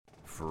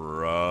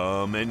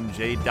From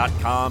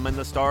NJ.com and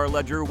the Star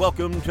Ledger,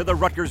 welcome to the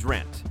Rutgers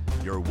Rant,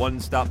 your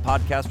one-stop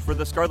podcast for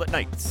the Scarlet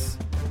Knights.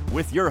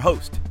 With your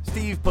host,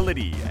 Steve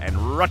Politi, and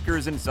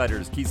Rutgers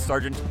insiders Keith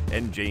Sargent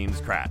and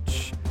James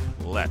Cratch.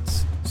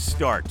 Let's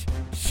start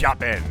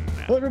shopping.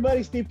 Hello,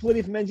 everybody. Steve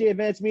Politi from NJ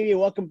Advanced Media.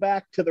 Welcome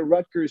back to the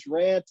Rutgers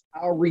Rant,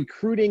 our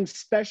recruiting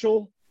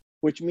special,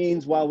 which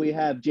means while we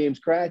have James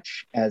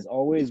Cratch, as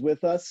always,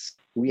 with us,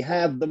 we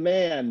have the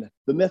man,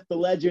 the myth, the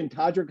legend,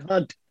 Todrick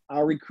Hunt,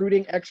 our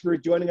recruiting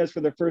expert, joining us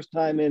for the first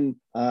time in,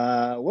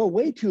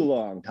 way too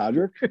long,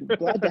 Todrick.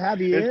 Glad to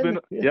have you in.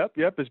 Yep.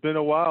 It's been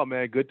a while,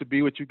 man. Good to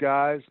be with you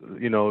guys.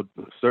 You know,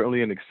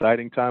 certainly an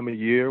exciting time of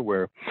year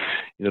where,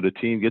 you know, the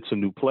team gets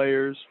some new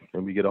players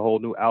and we get a whole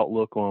new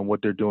outlook on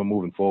what they're doing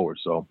moving forward.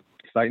 So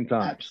exciting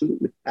time.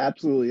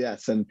 Absolutely,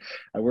 yes. And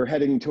we're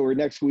heading toward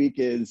next week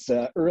is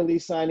early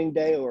signing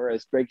day, or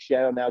as Greg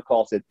Shadow now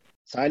calls it,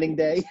 signing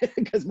day,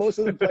 because most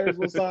of the players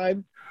will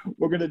sign.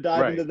 We're going to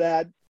dive into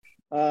that.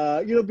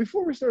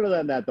 Before we started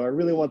on that, though, I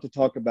really want to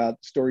talk about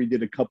the story you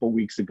did a couple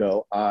weeks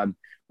ago on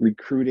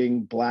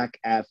recruiting Black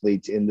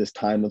athletes in this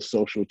time of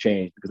social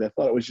change, because I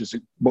thought it was just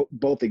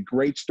both a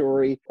great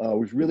story,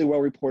 was really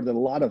well reported, and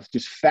a lot of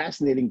just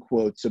fascinating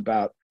quotes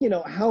about, you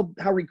know, how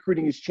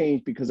recruiting has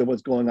changed because of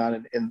what's going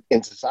on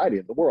in society,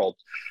 in the world.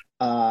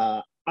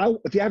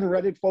 If you haven't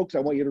read it, folks, I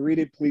want you to read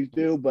it. Please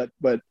do.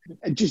 But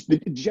just the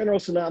general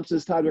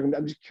synopsis, Todd,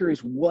 I'm just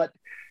curious what,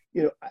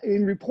 you know,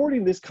 in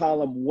reporting this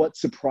column, what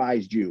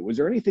surprised you? Was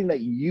there anything that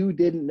you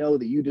didn't know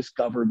that you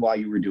discovered while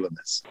you were doing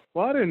this?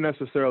 Well, I didn't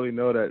necessarily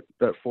know that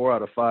 4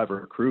 out of 5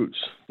 recruits,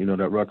 you know,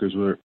 that Rutgers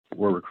were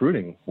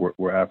recruiting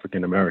were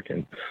African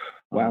American.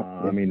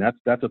 Wow. I mean,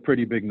 that's a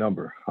pretty big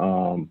number,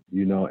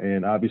 you know,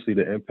 and obviously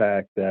the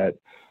impact that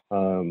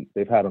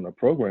they've had on the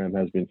program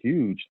has been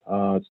huge.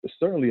 It's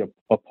certainly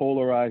a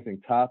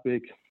polarizing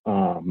topic.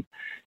 My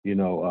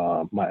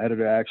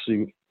editor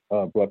actually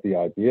brought the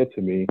idea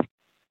to me.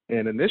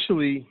 And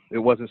initially, it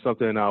wasn't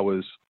something I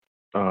was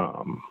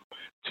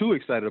too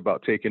excited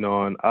about taking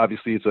on.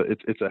 Obviously,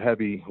 it's a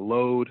heavy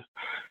load.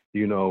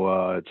 You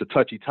know, it's a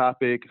touchy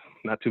topic.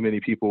 Not too many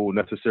people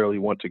necessarily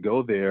want to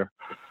go there.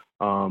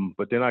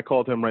 But then I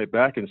called him right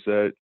back and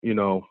said, you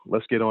know,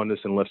 let's get on this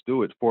and let's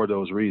do it for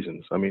those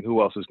reasons. I mean,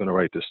 who else is going to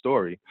write this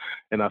story?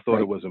 And I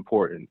thought it was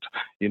important.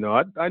 You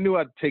know, I knew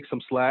I'd take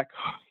some slack,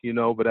 you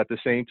know, but at the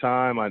same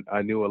time,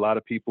 I knew a lot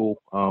of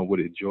people would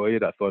enjoy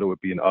it. I thought it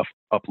would be an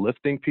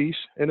uplifting piece,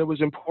 and it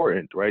was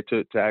important, right,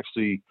 to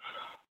actually,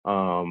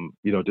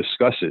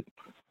 discuss it.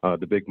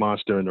 The big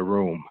monster in the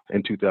room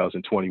in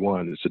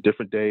 2021. It's a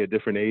different day, a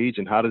different age,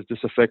 and how does this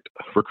affect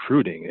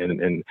recruiting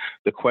and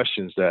the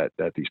questions that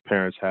these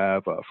parents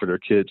have for their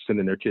kids,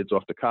 sending their kids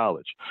off to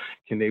college?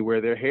 Can they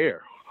wear their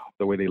hair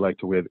the way they like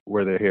to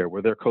wear their hair?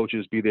 Will their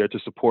coaches be there to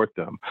support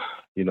them?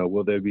 You know,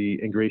 will they be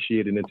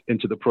ingratiated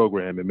into the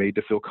program and made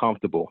to feel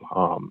comfortable?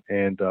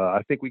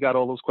 I think we got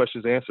all those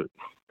questions answered.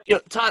 You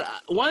know, Todd,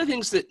 one of the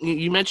things that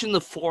you mentioned,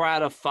 the 4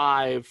 out of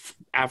 5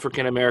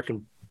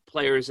 African-American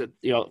players that,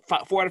 you know,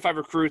 4 out of 5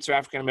 recruits are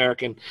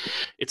African-American.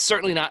 It's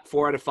certainly not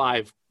 4 out of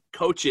 5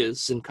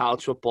 coaches in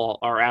college football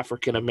are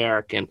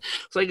African-American.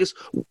 So I guess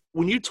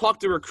when you talk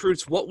to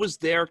recruits, what was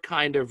their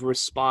kind of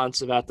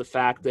response about the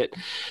fact that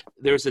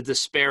there's a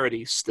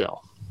disparity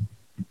still?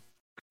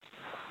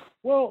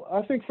 Well,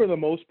 I think for the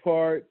most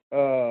part,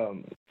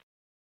 the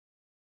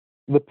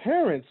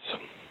parents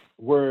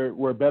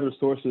were better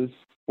sources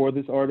for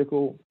this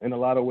article in a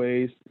lot of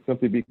ways,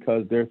 simply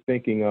because they're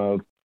thinking of,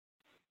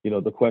 you know,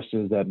 the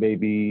questions that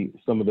maybe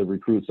some of the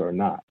recruits are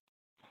not,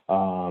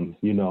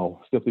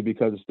 simply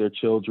because it's their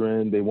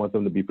children. They want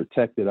them to be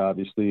protected,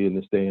 obviously, in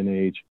this day and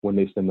age when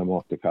they send them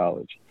off to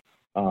college.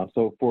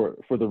 So for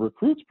the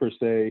recruits per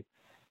se,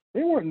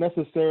 they weren't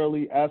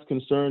necessarily as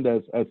concerned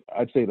as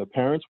I'd say the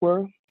parents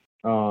were,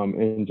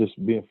 and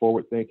just being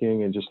forward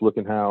thinking and just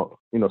looking how,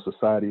 you know,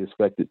 society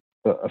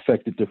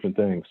affected different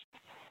things.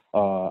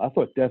 I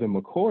thought Devin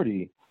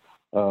McCourty,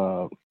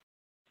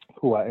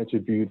 who I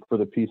interviewed for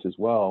the piece as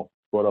well,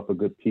 brought up a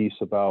good piece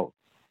about,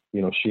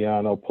 you know,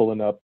 Shiano pulling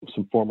up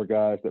some former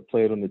guys that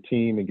played on the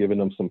team and giving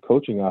them some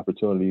coaching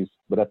opportunities.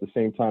 But at the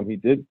same time, he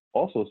did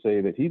also say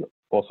that he'd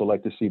also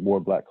like to see more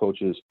Black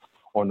coaches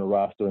on the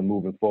roster and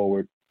moving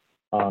forward.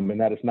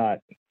 And that is not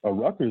a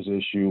Rutgers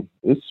issue.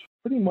 It's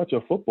pretty much a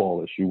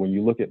football issue. When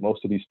you look at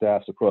most of these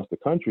staffs across the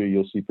country,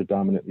 you'll see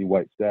predominantly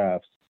white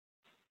staffs.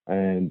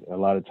 And a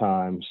lot of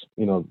times,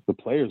 you know, the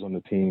players on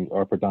the team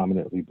are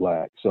predominantly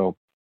Black. So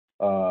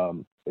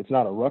it's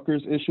not a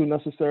Rutgers issue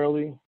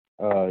necessarily.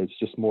 It's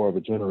just more of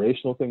a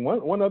generational thing.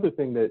 One other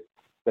thing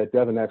that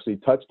Devin actually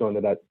touched on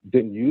that I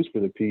didn't use for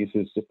the piece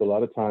is just a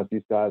lot of times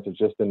these guys are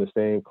just in the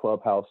same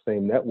clubhouse,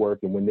 same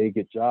network, and when they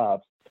get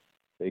jobs,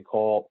 they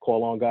call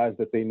on guys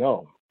that they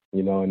know,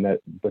 you know,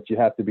 but you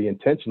have to be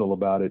intentional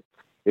about it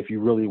if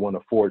you really want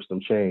to forge some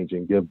change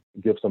and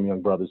give some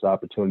young brothers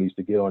opportunities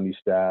to get on these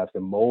staffs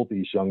and mold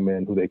these young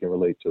men who they can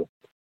relate to.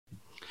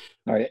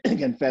 All right.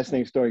 Again,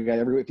 fascinating story,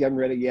 guys. If you haven't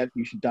read it yet,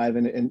 you should dive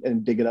in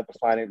and dig it up and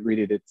find it and read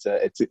it.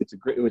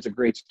 It was a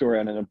great story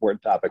on an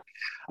important topic.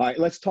 All right,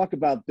 let's talk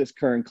about this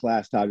current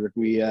class,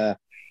 Todrick.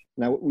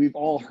 Now we've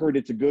all heard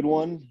it's a good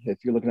one.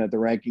 If you're looking at the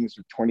rankings,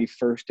 we're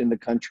 21st in the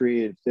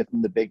country and 5th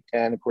in the Big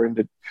Ten, according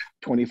to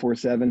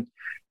 24/7.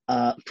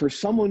 For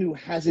someone who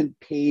hasn't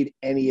paid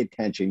any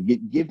attention,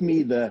 give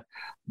me the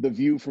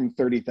view from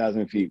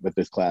 30,000 feet with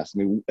this class.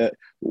 I mean,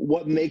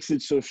 what makes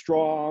it so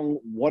strong?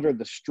 What are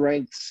the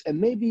strengths? And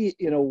maybe,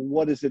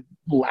 what is it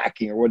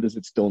lacking or what does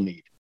it still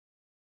need?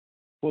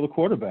 Well, the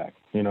quarterback,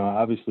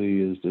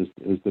 obviously is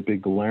the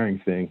big glaring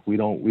thing. We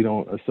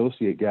don't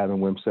associate Gavin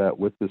Wimsatt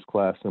with this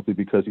class simply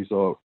because he's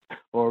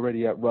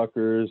already at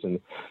Rutgers and,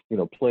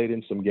 played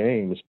in some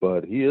games,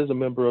 but he is a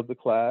member of the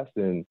class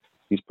and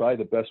he's probably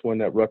the best one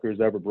that Rutgers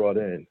ever brought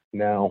in.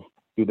 Now,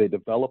 do they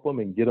develop him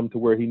and get him to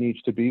where he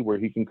needs to be, where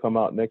he can come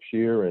out next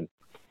year and,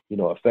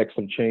 affect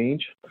some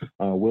change?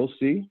 We'll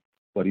see.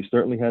 But he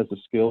certainly has the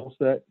skill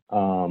set,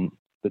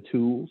 the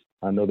tools.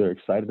 I know they're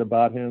excited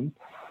about him.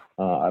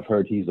 I've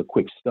heard he's a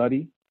quick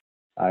study.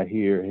 I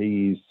hear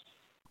he's,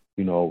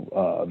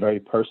 very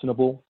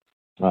personable.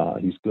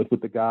 He's good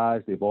with the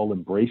guys. They've all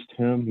embraced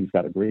him. He's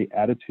got a great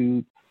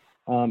attitude.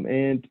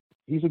 And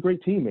he's a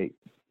great teammate.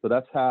 So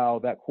that's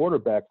how that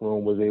quarterback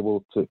room was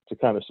able to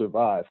kind of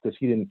survive, because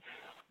he didn't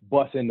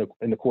bust in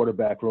the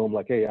quarterback room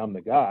like, hey, I'm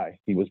the guy.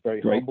 He was very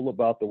humble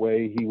about the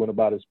way he went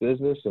about his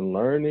business and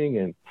learning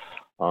and,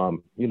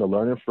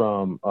 learning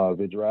from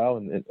Vidral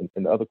and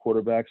the other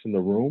quarterbacks in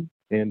the room.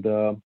 And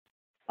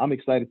I'm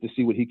excited to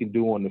see what he can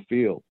do on the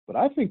field. But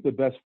I think the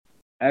best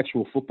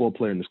actual football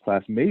player in this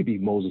class may be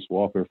Moses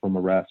Walker from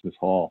Erasmus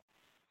Hall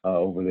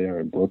over there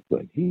in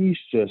Brooklyn. He's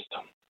just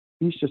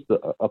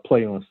a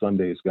play on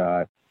Sundays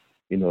guy.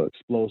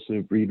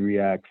 Explosive, read,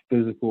 react,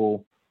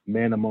 physical,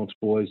 man amongst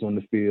boys on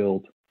the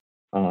field,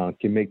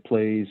 can make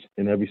plays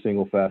in every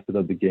single facet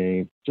of the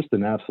game. Just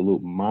an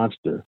absolute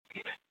monster.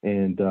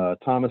 And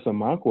Thomas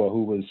Amankwa,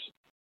 who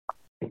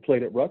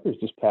played at Rutgers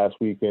this past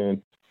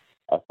weekend,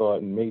 I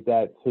thought, and made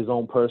that his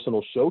own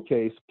personal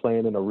showcase,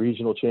 playing in a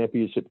regional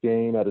championship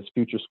game at his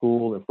future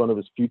school in front of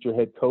his future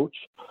head coach.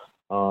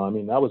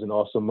 That was an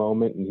awesome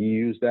moment, and he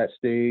used that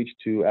stage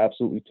to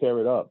absolutely tear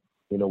it up.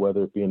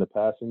 Whether it be in the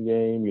passing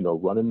game,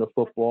 running the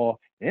football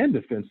and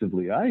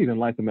defensively. I even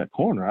like him at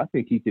corner. I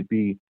think he could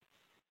be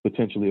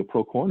potentially a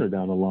pro corner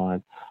down the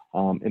line.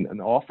 And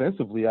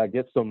offensively, I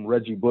get some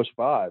Reggie Bush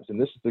vibes. And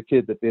this is the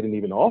kid that they didn't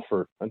even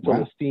offer until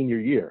his senior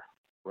year.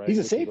 Right? He's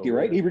a safety,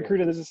 right? He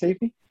recruited as a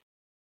safety?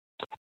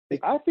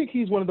 I think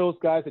he's one of those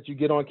guys that you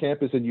get on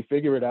campus and you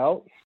figure it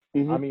out.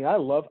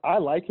 Mm-hmm. I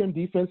like him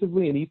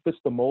defensively, and he fits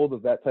the mold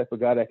of that type of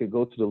guy that could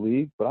go to the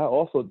league. But I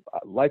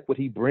like what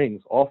he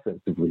brings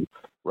offensively,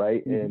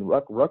 right? Mm-hmm.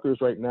 And Rutgers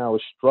right now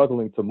is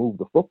struggling to move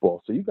the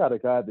football. So you got a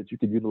guy that you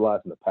could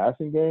utilize in the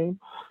passing game,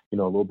 a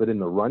little bit in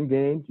the run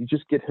game. You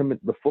just get him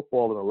the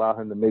football and allow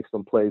him to make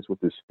some plays with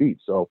his feet.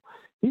 So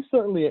he's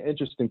certainly an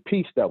interesting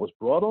piece that was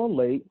brought on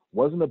late,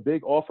 wasn't a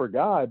big offer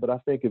guy, but I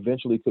think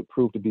eventually could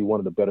prove to be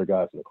one of the better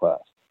guys in the class.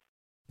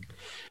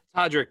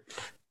 Todrick,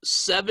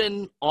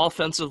 7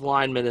 offensive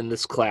linemen in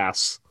this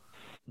class.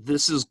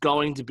 This is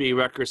going to be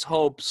Rutgers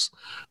hopes,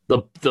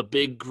 the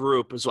big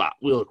group as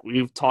well.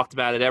 We've talked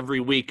about it every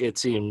week, it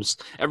seems,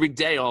 every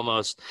day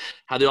almost,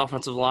 how the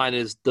offensive line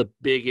is the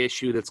big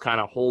issue that's kind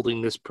of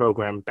holding this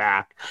program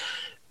back.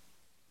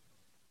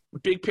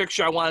 Big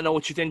picture, I want to know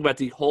what you think about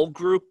the whole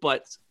group,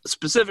 but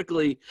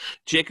specifically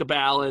Jacob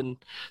Allen,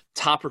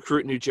 top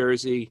recruit in New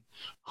Jersey,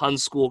 Hun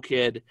School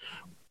kid.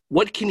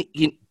 What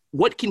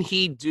can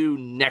he do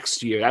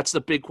next year? That's the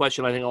big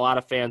question I think a lot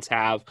of fans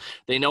have.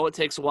 They know it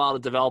takes a while to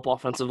develop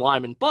offensive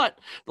linemen, but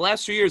the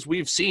last 2 years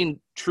we've seen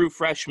true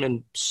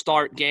freshmen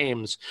start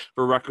games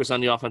for Rutgers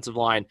on the offensive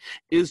line.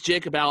 Is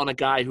Jacob Allen a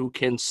guy who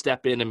can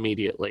step in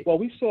immediately? Well,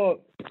 we saw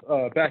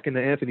back in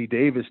the Anthony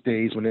Davis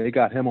days when they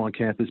got him on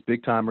campus,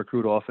 big-time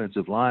recruit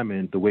offensive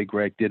lineman, the way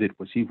Greg did it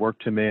was he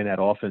worked him in at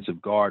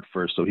offensive guard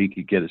first so he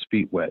could get his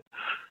feet wet.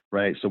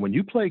 Right. So when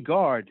you play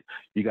guard,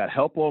 you got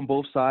help on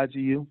both sides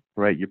of you.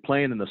 Right. You're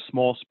playing in a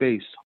small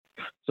space.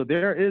 So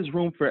there is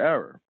room for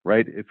error.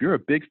 Right. If you're a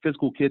big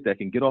physical kid that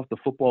can get off the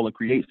football and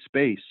create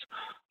space,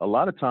 a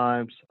lot of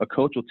times a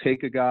coach will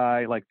take a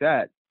guy like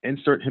that,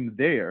 insert him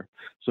there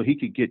so he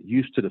could get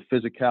used to the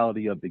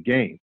physicality of the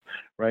game.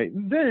 Right.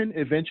 And then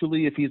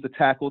eventually, if he's a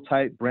tackle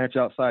type, branch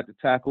outside the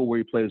tackle where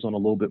he plays on a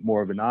little bit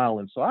more of an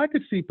island. So I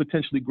could see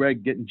potentially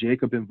Greg getting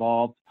Jacob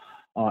involved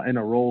in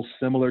a role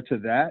similar to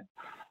that.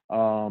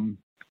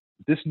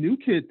 This new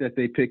kid that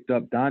they picked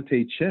up,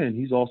 Dante Chin,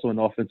 he's also an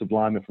offensive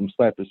lineman from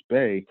Cypress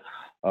Bay,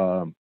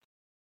 a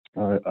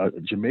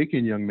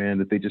Jamaican young man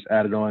that they just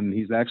added on.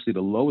 He's actually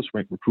the lowest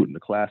ranked recruit in the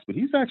class, but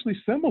he's actually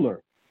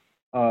similar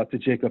to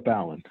Jacob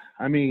Allen.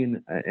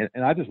 And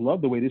I just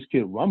love the way this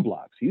kid run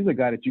blocks. He's a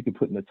guy that you can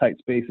put in a tight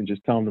space and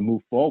just tell him to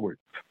move forward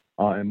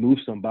and move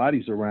some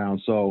bodies around.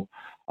 So,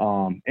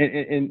 and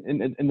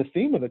the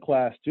theme of the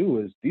class too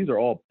is these are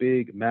all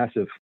big,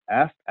 massive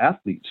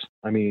athletes.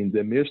 The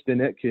Amir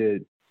Stinnett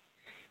kid,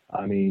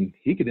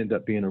 he could end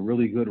up being a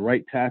really good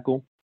right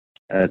tackle.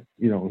 at,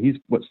 he's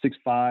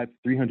 6'5",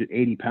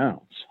 380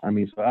 pounds. I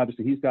mean, so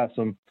obviously he's got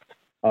some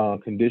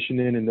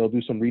conditioning, and they'll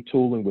do some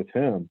retooling with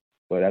him.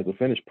 But as a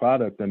finished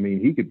product, I mean,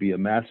 he could be a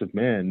massive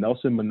man.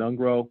 Nelson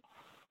Monungro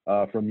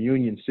from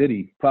Union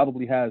City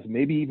probably has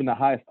maybe even the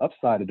highest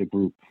upside of the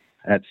group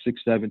at 6'7",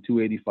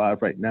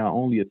 285 right now,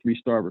 only a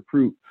 3-star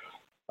recruit.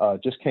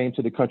 Just came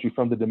to the country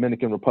from the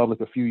Dominican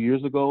Republic a few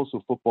years ago,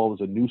 so football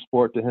is a new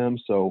sport to him.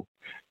 So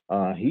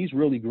he's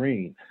really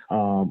green,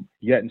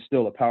 yet and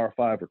still a Power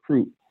 5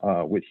 recruit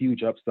with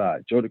huge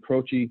upside. Joe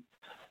DeCroce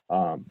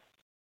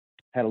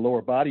had a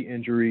lower body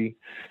injury,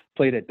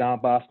 played at Don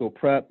Bosco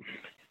Prep,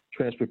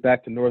 transferred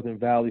back to Northern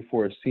Valley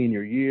for his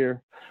senior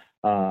year.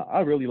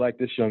 I really like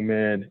this young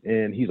man,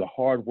 and he's a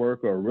hard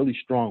worker, a really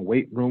strong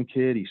weight room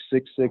kid. He's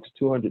 6'6",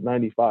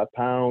 295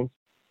 pounds.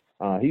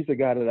 He's a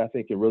guy that I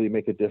think can really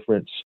make a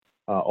difference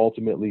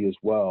ultimately as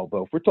well.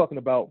 But if we're talking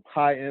about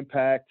high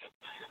impact,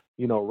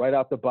 right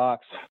out the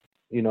box,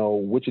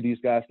 which of these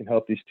guys can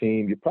help this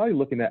team, you're probably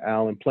looking at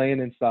Allen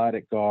playing inside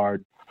at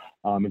guard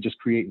and just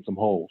creating some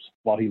holes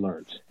while he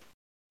learns.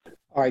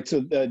 All right, so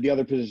the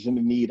other position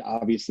of need,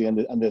 obviously,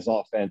 on this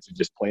offense is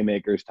just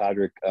playmakers.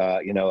 Todrick,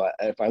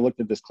 if I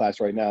looked at this class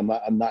right now,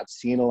 I'm not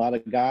seeing a lot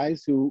of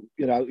guys who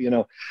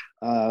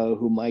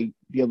who might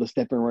be able to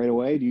step in right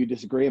away. Do you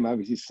disagree?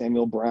 Obviously,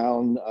 Samuel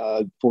Brown,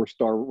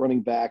 4-star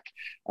running back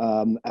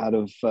out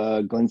of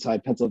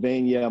Glenside,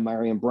 Pennsylvania.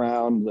 Marion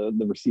Brown,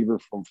 the receiver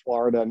from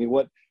Florida. I mean,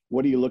 what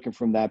are you looking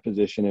from that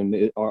position,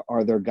 and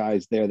are there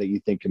guys there that you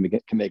think can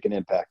make an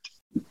impact?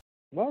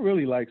 Well, I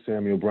really like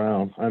Samuel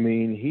Brown. I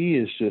mean, he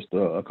is just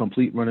a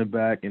complete running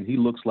back, and he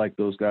looks like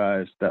those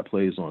guys that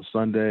plays on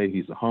Sunday.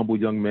 He's a humble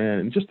young man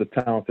and just a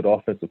talented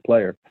offensive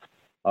player.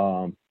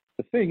 The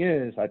thing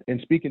is,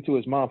 in speaking to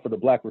his mom for the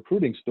Black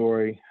recruiting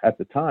story, at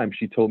the time,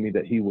 she told me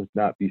that he would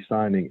not be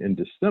signing in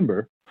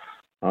December.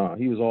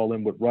 He was all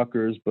in with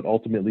Rutgers, but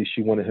ultimately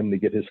she wanted him to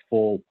get his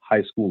full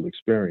high school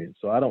experience.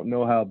 So I don't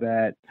know how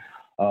that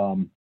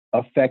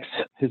affects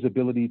his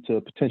ability to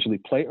potentially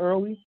play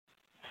early.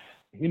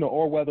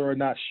 Or whether or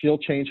not she'll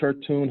change her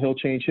tune, he'll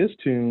change his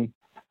tune.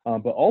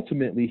 But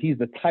ultimately, he's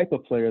the type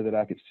of player that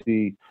I could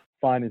see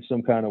finding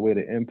some kind of way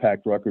to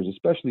impact Rutgers,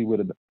 especially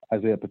with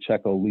Isaiah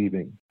Pacheco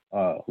leaving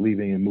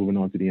and moving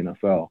on to the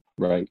NFL.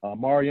 Right.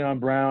 Marion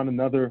Brown,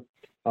 another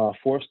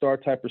 4-star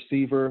type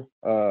receiver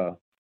out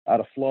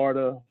of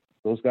Florida.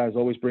 Those guys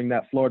always bring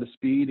that Florida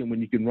speed, and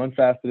when you can run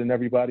faster than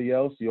everybody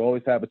else, you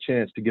always have a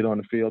chance to get on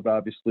the field,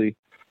 obviously.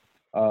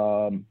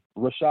 Rashad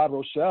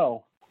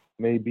Rochelle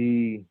may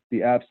be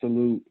the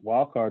absolute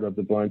wild card of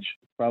the bunch,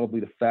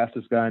 probably the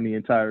fastest guy in the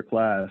entire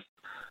class.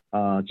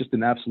 Just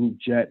an absolute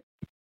jet.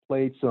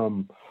 Played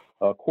some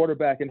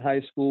quarterback in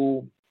high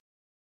school,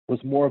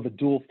 was more of a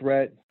dual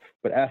threat,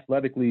 but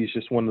athletically he's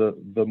just one of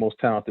the most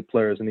talented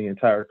players in the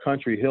entire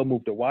country. He'll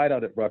move to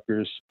wideout at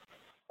Rutgers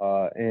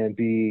and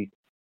be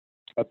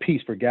a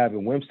piece for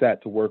Gavin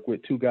Wimsatt to work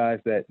with, two guys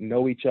that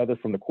know each other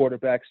from the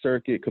quarterback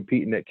circuit,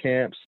 competing at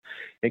camps,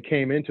 and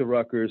came into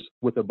Rutgers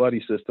with a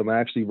buddy system. I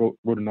actually wrote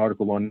an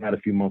article on that a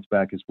few months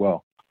back as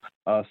well.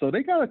 So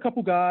they got a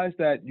couple guys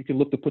that you can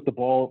look to put the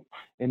ball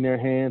in their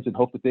hands and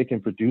hope that they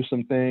can produce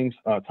some things.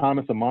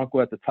 Thomas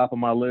Amonko at the top of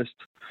my list,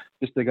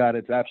 just a guy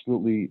that's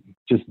absolutely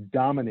just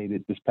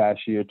dominated this past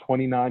year,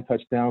 29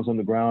 touchdowns on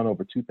the ground,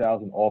 over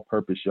 2,000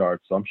 all-purpose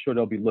yards. So I'm sure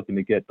they'll be looking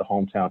to get the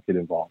hometown kid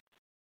involved.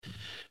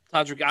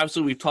 Todrick,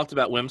 obviously we've talked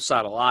about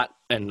Wimsatt a lot,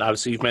 and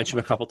obviously you've mentioned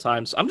him a couple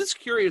times. I'm just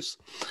curious,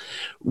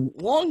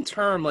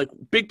 long-term, like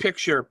big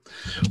picture,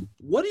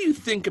 what do you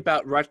think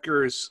about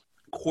Rutgers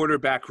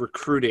quarterback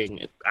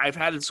recruiting? I've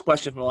had this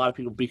question from a lot of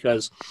people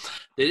because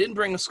they didn't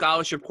bring a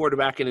scholarship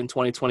quarterback in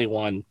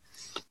 2021.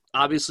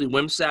 Obviously,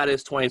 Wimsatt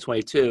is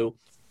 2022.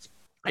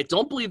 I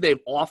don't believe they've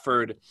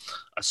offered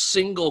a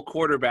single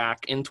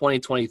quarterback in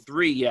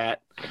 2023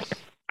 yet.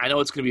 I know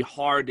it's going to be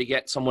hard to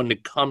get someone to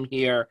come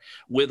here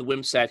with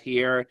Wimsatt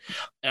here.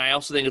 And I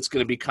also think it's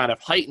going to be kind of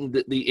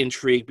heightened the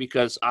intrigue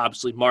because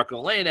obviously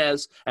Marco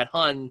Lainez at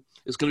Hun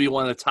is going to be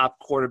one of the top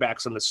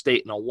quarterbacks in the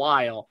state in a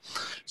while.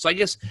 So I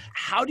guess,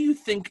 how do you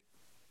think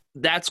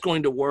that's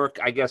going to work,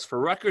 I guess, for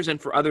Rutgers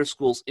and for other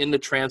schools in the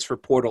transfer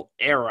portal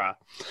era?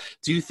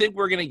 Do you think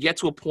we're going to get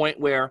to a point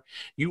where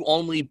you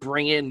only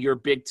bring in your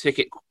big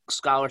ticket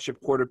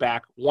scholarship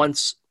quarterback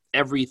once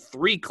every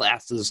 3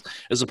 classes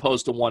as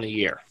opposed to 1 a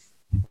year?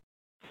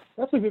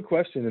 That's a good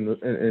question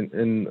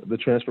in the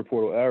transfer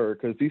portal era,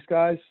 because these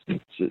guys,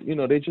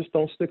 they just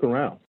don't stick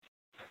around.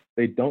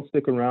 They don't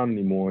stick around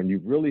anymore, and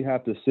you really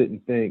have to sit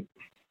and think,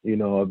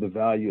 of the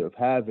value of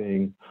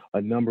having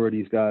a number of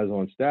these guys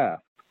on staff,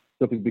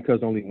 simply because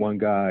only one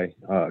guy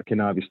can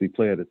obviously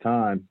play at a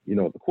time.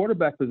 The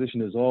quarterback position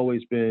has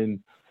always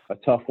been a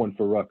tough one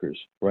for Rutgers,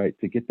 right?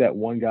 To get that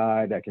one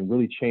guy that can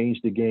really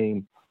change the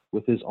game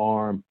with his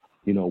arm,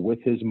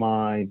 with his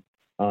mind,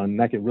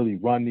 that can really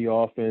run the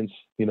offense,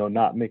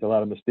 not make a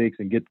lot of mistakes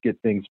and get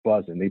things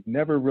buzzing. They've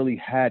never really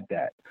had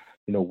that.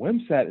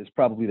 Wimsatt is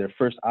probably their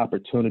first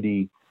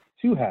opportunity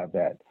to have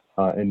that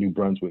in New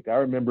Brunswick. I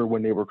remember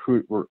when they were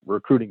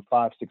recruiting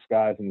 5-6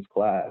 guys in this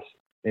class,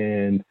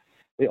 and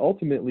they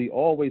ultimately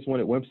always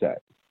wanted Wimsatt.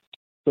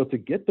 So to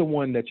get the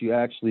one that you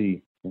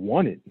actually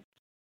wanted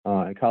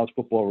in college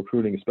football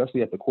recruiting,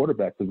 especially at the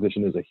quarterback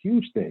position, is a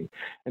huge thing.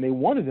 And they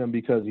wanted him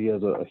because he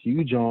has a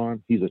huge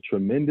arm. He's a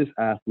tremendous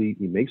athlete.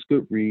 He makes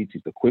good reads.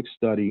 He's a quick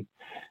study.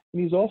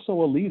 And he's also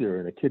a leader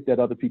and a kid that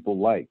other people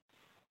like.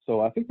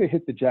 So I think they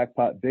hit the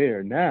jackpot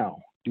there.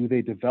 Now, do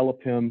they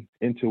develop him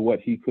into what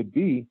he could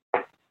be?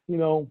 You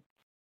know,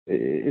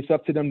 it's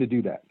up to them to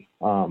do that.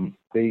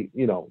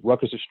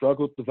 Rutgers has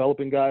struggled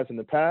developing guys in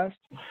the past,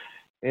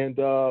 and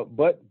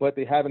but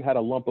they haven't had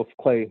a lump of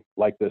clay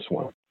like this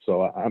one.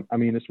 So I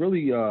mean, it's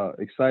really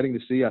exciting to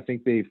see. I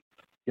think they've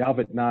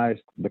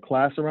galvanized the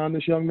class around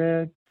this young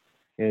man,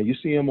 and you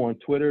see him on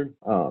Twitter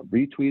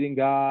retweeting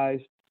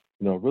guys,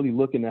 really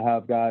looking to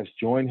have guys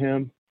join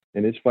him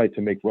in his fight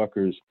to make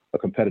Rutgers a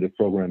competitive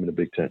program in the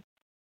Big Ten.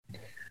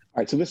 All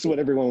right, so this is what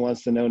everyone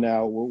wants to know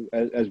now.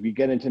 As we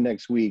get into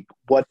next week,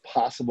 what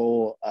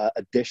possible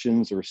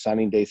additions or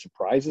signing day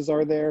surprises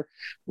are there?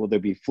 Will there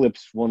be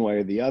flips one way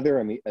or the other?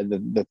 I mean,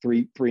 the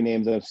three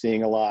names I'm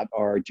seeing a lot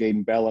are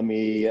Jaden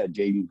Bellamy,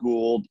 Jaden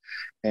Gould,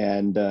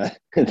 and the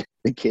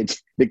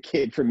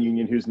kid from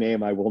Union whose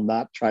name I will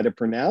not try to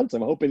pronounce.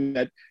 I'm hoping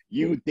that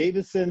you,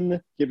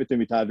 Davison, give it to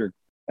me, Todrick.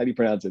 How do you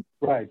pronounce it?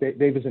 Right,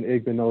 Davison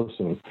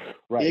Igbinosun.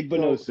 Right.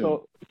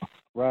 Igbinosun.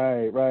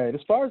 Right. As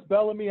far as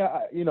Bellamy,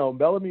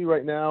 Bellamy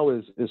right now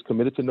is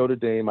committed to Notre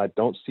Dame. I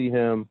don't see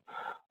him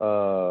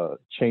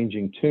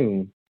changing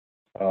tune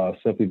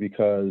simply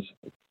because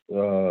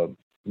the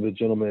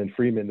gentleman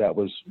Freeman that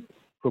was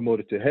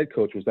promoted to head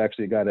coach was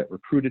actually a guy that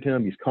recruited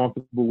him. He's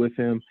comfortable with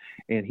him,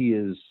 and he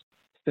is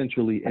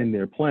centrally in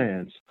their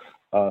plans.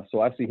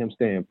 So I see him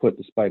staying put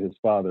despite his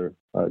father,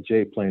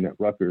 Jay, playing at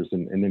Rutgers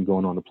and then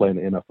going on to play in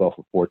the NFL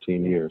for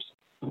 14 years.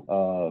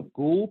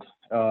 Gould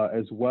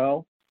as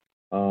well.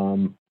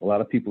 A lot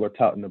of people are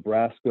touting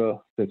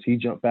Nebraska since he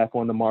jumped back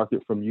on the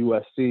market from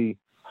USC.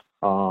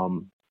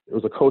 There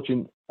was a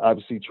coaching,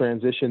 obviously,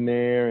 transition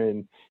there,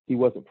 and he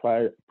wasn't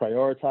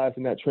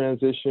prioritizing that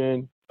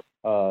transition.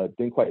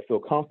 Didn't quite feel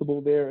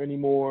comfortable there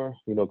anymore,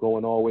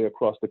 going all the way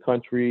across the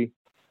country.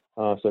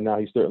 So now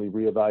he's certainly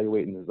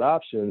reevaluating his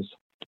options.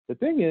 The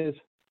thing is,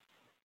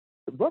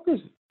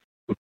 Rutgers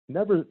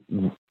never –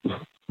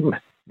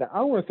 now, I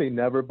don't want to say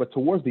never, but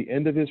towards the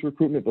end of his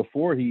recruitment,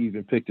 before he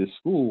even picked his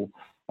school,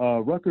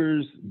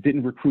 Rutgers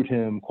didn't recruit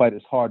him quite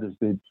as hard as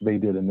they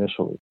did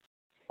initially.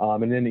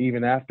 And then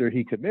even after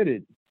he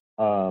committed,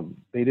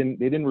 they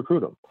didn't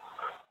recruit him.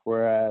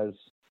 Whereas,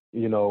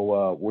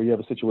 where you have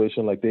a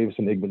situation like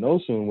Davison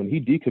Igbinosun, when he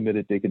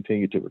decommitted, they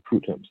continued to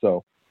recruit him.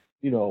 So,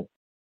 the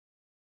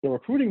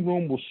recruiting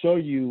room will show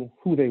you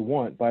who they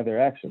want by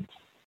their actions.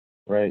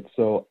 Right.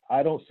 So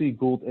I don't see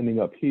Gould ending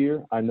up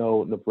here. I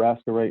know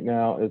Nebraska right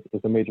now is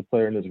a major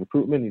player in his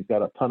recruitment. He's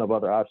got a ton of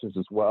other options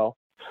as well.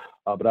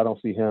 But I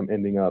don't see him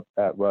ending up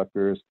at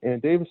Rutgers.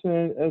 And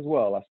Davison as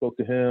well. I spoke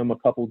to him a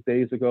couple of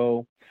days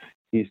ago.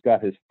 He's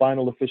got his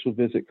final official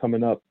visit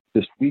coming up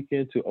this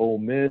weekend to Ole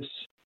Miss.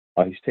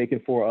 He's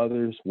taken 4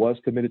 others, was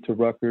committed to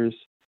Rutgers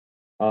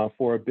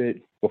for a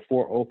bit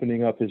before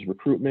opening up his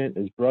recruitment.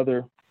 His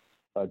brother,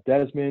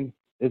 Desmond,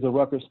 is a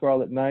Rutgers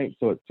Scarlet Knight.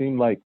 So it seemed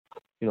like,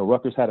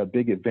 Rutgers had a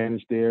big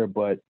advantage there,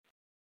 but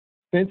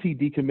since he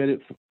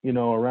decommitted,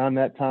 around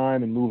that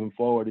time and moving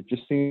forward, it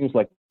just seems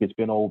like it's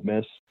been Ole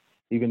Miss,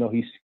 even though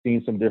he's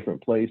seen some different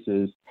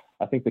places.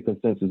 I think the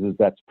consensus is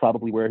that's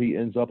probably where he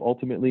ends up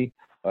ultimately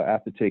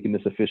after taking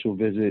this official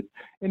visit,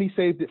 and he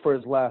saved it for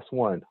his last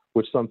one,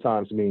 which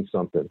sometimes means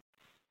something.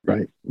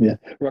 Right. Yeah.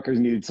 Rutgers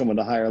needed someone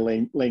to hire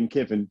Lane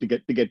Kiffin to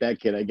get that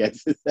kid, I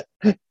guess.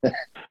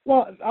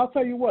 Well, I'll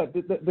tell you what,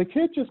 the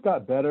kid just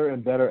got better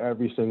and better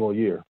every single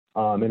year.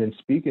 And in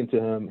speaking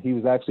to him, he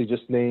was actually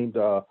just named,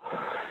 they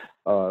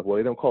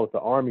don't call it the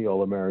Army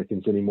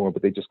All-Americans anymore,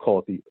 but they just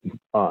call it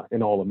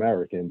an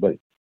All-American. But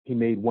he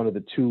made one of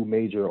the 2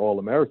 major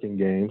All-American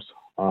games.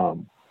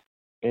 And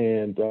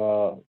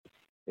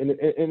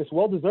it's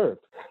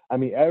well-deserved. I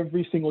mean,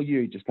 every single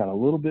year he just got a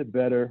little bit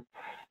better,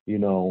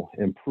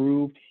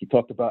 improved. He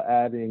talked about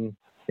adding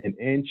an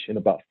inch and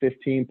about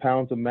 15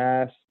 pounds of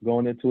mass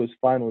going into his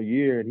final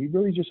year, and he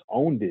really just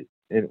owned it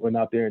and went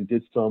out there and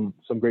did some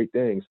great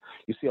things.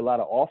 You see a lot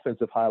of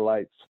offensive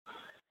highlights.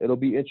 It'll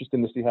be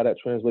interesting to see how that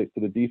translates to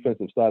the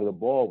defensive side of the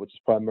ball, which is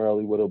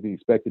primarily what he'll be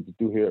expected to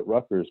do here at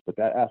Rutgers. But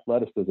that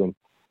athleticism,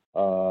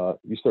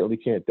 you certainly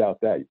can't doubt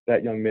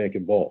that young man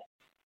can ball.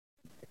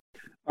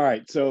 All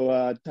right,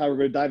 so Ty, we're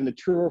going to dive into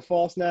true or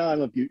false now. I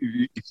don't know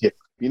if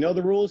you know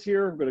the rules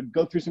here. We're going to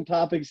go through some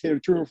topics, hit a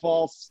true or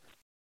false.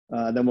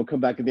 Then we'll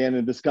come back at the end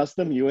and discuss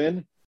them. You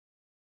in?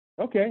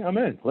 Okay, I'm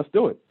in. Let's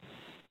do it.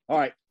 All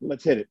right,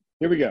 let's hit it.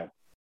 Here we go.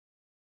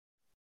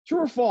 True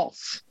or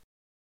false?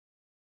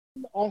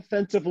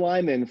 Offensive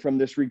linemen from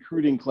this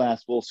recruiting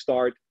class will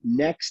start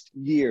next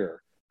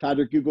year.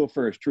 Todrick, you go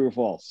first. True or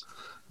false?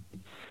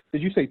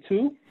 Did you say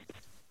 2?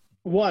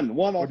 One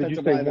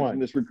offensive lineman from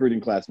this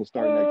recruiting class will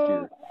start next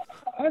year.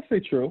 I'd say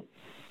true.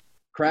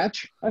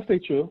 Cratch? I'd say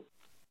true.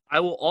 I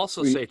will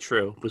also say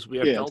true because we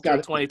have Delta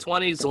in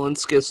 2020,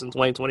 Zelinskis in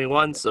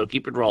 2021, so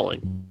keep it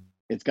rolling.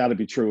 it's got to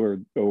be true or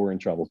we're in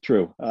trouble.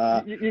 True.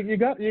 You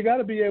got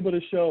to be able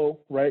to show,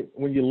 right,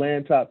 when you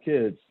land top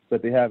kids,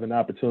 that they have an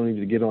opportunity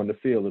to get on the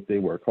field if they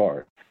work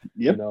hard.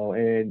 Yep. You know,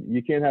 and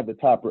you can't have the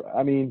top.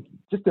 I mean,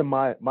 just in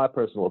my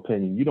personal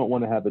opinion, you don't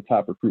want to have the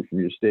top recruit from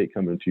your state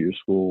come into your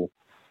school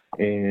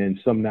and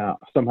somehow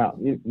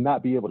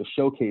not be able to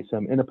showcase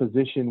him in a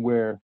position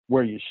where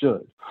you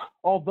should.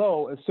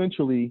 Although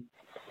essentially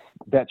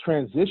that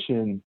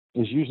transition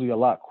is usually a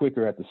lot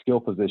quicker at the skill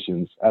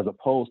positions as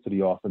opposed to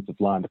the offensive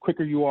line. The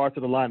quicker you are to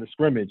the line of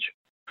scrimmage,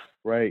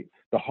 right,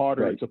 the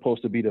harder it's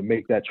supposed to be to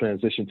make that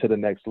transition to the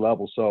next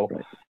level. So,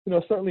 you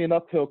know, certainly an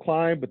uphill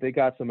climb, but they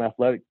got some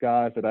athletic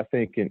guys that I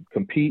think can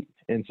compete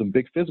and some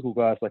big physical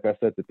guys, like I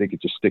said, that they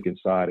could just stick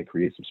inside and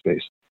create some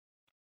space.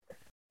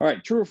 All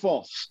right, true or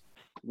false?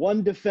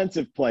 One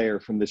defensive player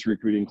from this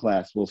recruiting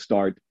class will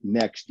start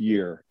next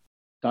year.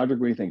 Todrick,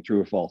 what do you think, true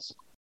or false?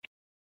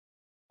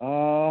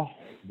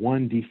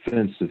 One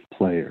defensive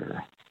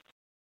player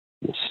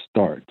will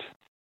start.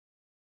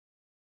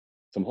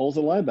 Some holes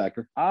at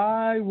linebacker.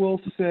 I will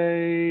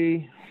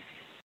say,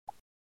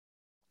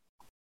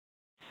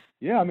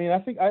 yeah. I mean,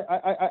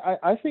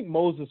 I think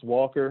Moses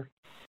Walker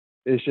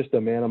is just a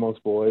man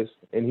amongst boys,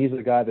 and he's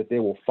a guy that they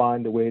will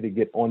find a way to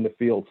get on the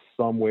field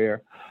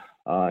somewhere.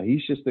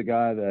 He's just a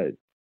guy that,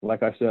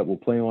 like I said, will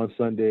play on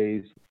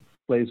Sundays,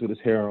 plays with his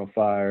hair on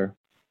fire.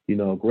 You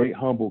know, great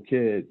humble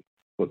kid.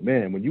 But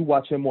man, when you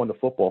watch him on the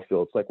football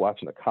field, it's like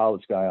watching a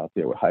college guy out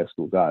there with high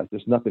school guys.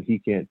 There's nothing he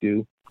can't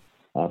do.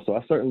 So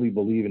I certainly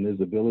believe in his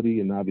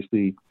ability, and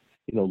obviously,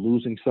 you know,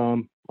 losing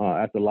some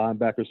at the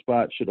linebacker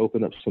spot should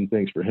open up some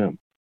things for him.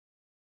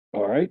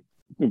 All right.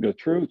 We'll go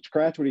true.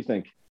 Scratch, what do you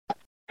think?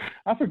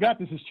 I forgot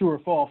this is true or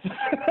false.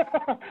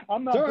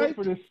 I'm not good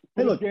for this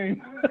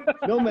game.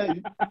 No,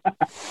 man.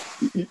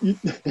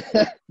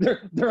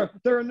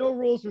 There are no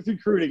rules with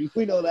recruiting.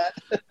 We know that.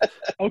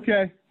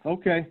 Okay.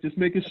 Just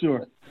making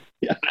sure.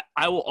 Yeah.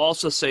 I will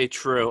also say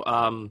true.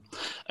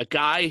 A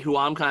guy who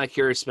I'm kind of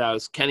curious about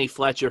is Kenny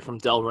Fletcher from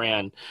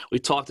Delran. We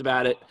talked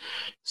about it.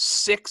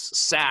 6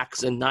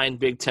 sacks in 9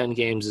 Big Ten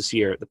games this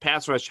year. The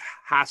pass rush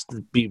has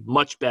to be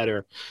much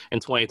better in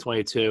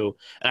 2022.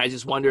 And I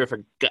just wonder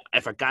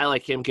if a guy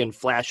like him can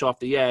flash off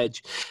the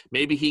edge.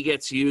 Maybe he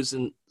gets used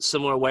in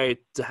similar way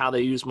to how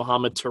they used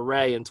Mohamed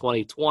Touré in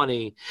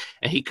 2020,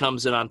 and he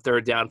comes in on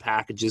third down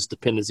packages to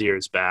pin his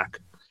ears back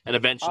and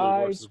eventually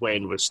works his way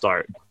into a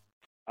start.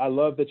 I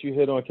love that you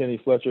hit on Kenny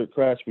Fletcher at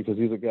Crash because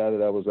he's a guy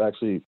that I was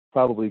actually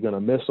probably going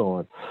to miss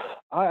on.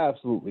 I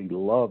absolutely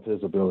love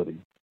his ability.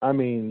 I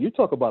mean, you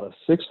talk about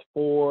a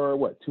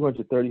 6'4",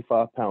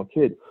 235-pound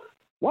kid.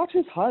 Watch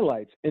his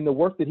highlights in the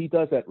work that he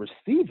does at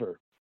receiver.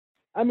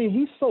 I mean,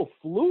 he's so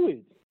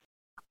fluid.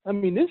 I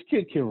mean, this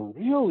kid can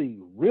really,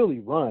 really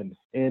run,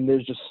 and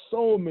there's just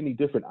so many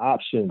different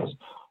options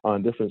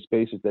on different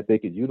spaces that they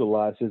could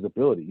utilize his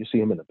ability. You see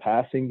him in the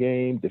passing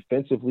game.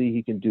 Defensively,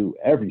 he can do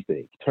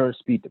everything. Turn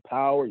speed to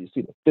power. You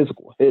see the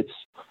physical hits.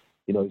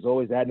 You know, he's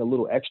always adding a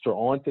little extra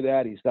onto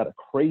that. He's got a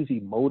crazy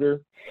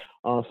motor.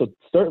 So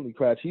certainly,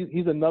 Cratch,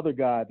 he's another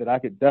guy that I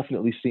could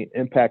definitely see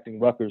impacting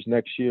Rutgers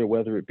next year,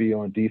 whether it be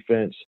on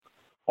defense,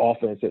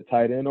 offense at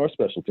tight end, or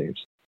special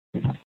teams.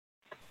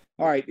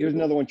 All right, here's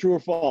another one. True or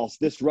false?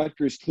 This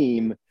Rutgers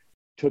team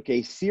took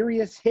a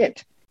serious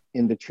hit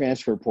in the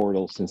transfer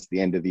portal since the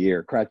end of the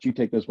year. Kratz, you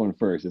take this one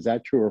first. Is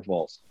that true or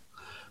false?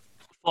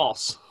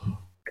 False.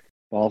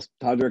 False.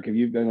 Todrick, have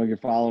you been you're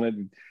following it?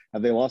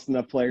 Have they lost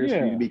enough players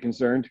for you to be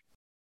concerned?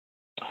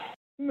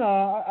 No,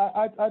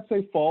 I'd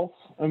say false.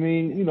 I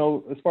mean, you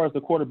know, as far as the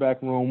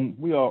quarterback room,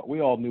 we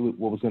all knew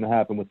what was going to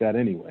happen with that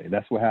anyway.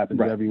 That's what happens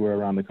everywhere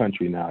around the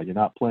country now. You're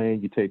not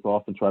playing, you take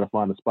off and try to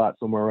find a spot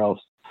somewhere else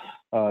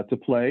to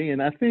play.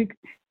 And I think,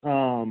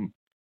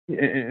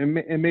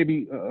 and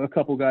maybe a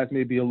couple guys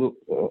may be a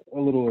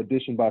little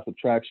addition by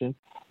subtraction.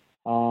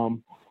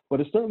 But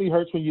it certainly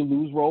hurts when you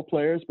lose role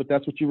players, but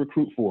that's what you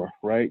recruit for,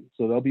 right?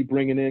 So they'll be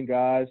bringing in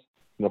guys,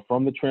 you know,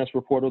 from the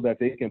transfer portal that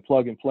they can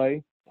plug and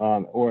play.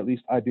 Or at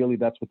least ideally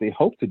that's what they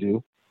hope to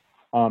do,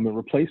 and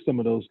replace some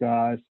of those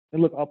guys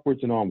and look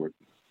upwards and onward.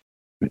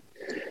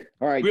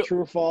 All right, true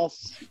or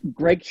false?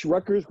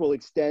 Rutgers will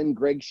extend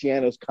Greg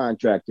Schiano's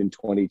contract in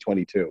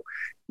 2022.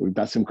 We've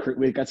got some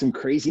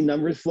crazy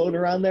numbers floating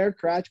around there.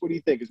 Cratch, what do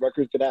you think? Is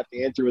Rutgers going to have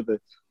to answer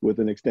with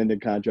an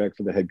extended contract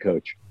for the head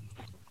coach?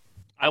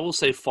 I will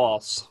say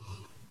false.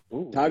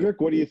 Todrick,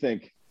 what do you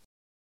think?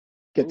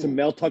 Get some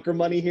Mel Tucker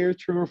money here,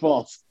 true or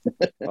false?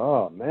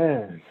 Oh,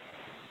 man.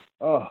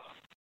 Oh.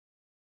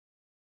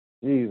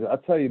 Geez, I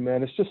tell you,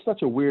 man, it's just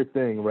such a weird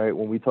thing, right,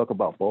 when we talk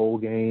about bowl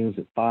games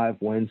and 5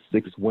 wins,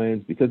 6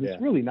 wins, because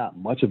it's really not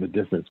much of a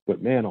difference.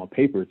 But, man, on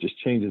paper, it just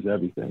changes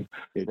everything,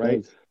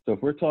 right? So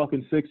if we're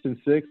talking 6 and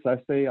 6, I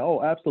say,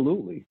 oh,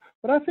 absolutely.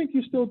 But I think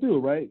you still do,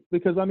 right?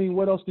 Because, I mean,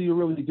 what else do you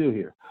really do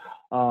here?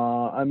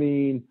 I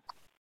mean,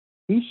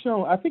 he's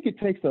shown – I think it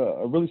takes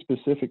a really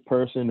specific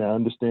person that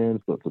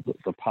understands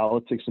the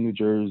politics in New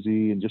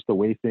Jersey and just the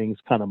way things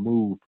kind of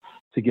move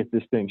to get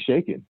this thing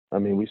shaken. I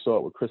mean, we saw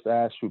it with Chris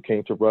Ash, who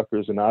came to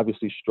Rutgers and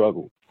obviously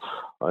struggled.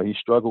 He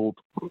struggled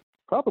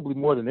probably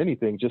more than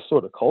anything, just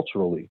sort of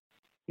culturally.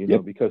 you know,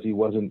 because he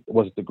wasn't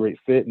the great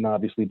fit and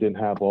obviously didn't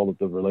have all of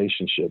the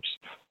relationships.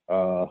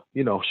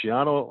 You know,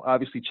 Schiano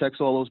obviously checks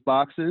all those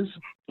boxes.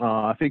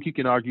 I think you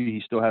can argue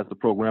he still has the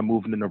program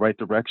moving in the right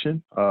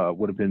direction.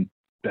 Would have been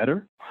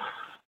better,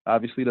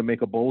 obviously, to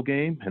make a bowl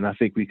game, and I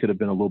think we could have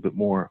been a little bit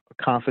more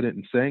confident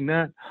in saying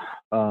that.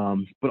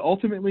 But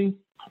ultimately,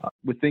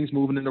 with things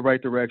moving in the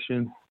right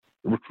direction,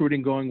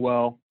 recruiting going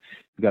well,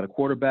 we got a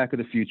quarterback of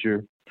the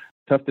future.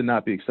 Tough to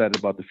not be excited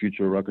about the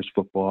future of Rutgers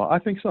football. I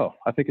think so.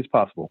 I think it's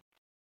possible.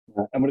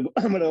 I'm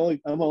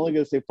only going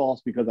to say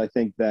false because I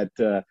think that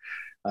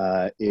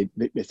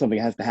something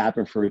has to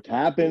happen for it to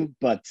happen.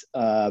 But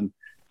I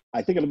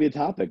think it'll be a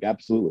topic,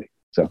 absolutely.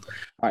 So,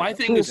 all right, my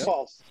thing is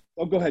false.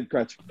 Oh, go ahead,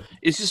 Kretsch.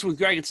 It's just with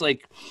Greg. It's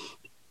like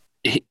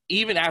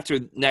even after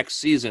next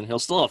season, he'll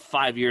still have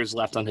 5 years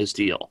left on his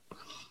deal.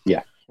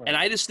 Yeah. And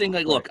I just think,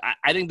 like, look,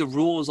 I think the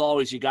rule is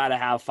always you got to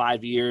have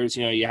 5 years.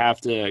 You know, you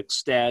have to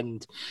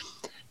extend.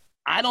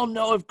 I don't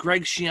know if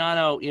Greg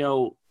Schiano, you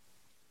know,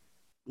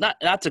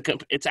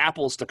 it's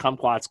apples to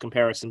kumquats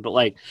comparison, but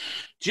like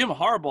Jim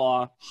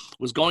Harbaugh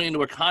was going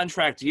into a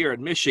contract year at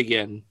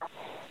Michigan.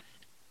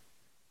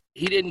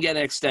 He didn't get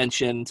an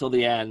extension until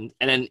the end,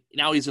 and then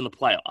now he's in the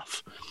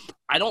playoff.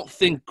 I don't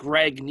think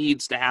Greg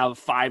needs to have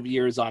 5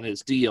 years on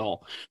his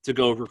deal to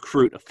go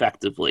recruit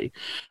effectively.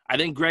 I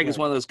think Greg is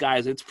one of those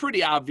guys, it's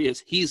pretty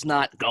obvious he's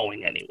not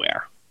going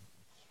anywhere.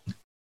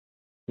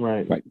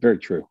 Right. Very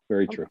true.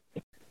 Very true.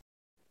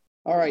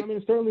 All right. I mean,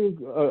 it's certainly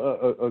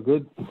a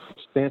good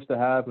stance to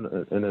have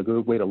and a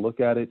good way to look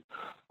at it.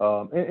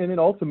 And then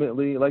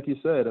ultimately, like you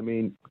said, I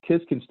mean,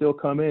 kids can still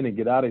come in and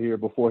get out of here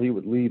before he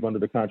would leave under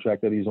the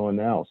contract that he's on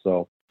now.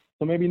 So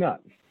maybe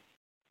not.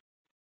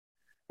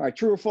 All right,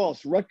 true or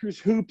false? Rutgers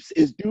Hoops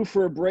is due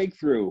for a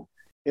breakthrough.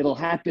 It'll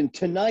happen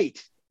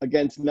tonight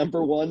against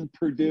number 1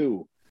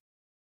 Purdue.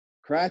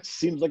 Kratz,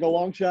 seems like a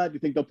long shot. You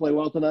think they'll play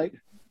well tonight?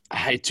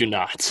 I do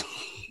not.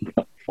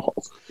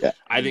 False. Yeah.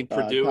 I think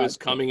Purdue is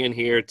coming in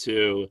here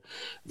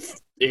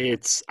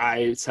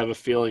I have a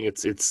feeling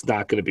it's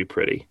not going to be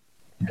pretty.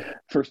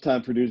 First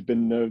time Purdue's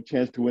been no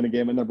chance to win a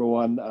game at number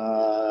 1.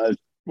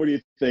 What do you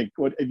think?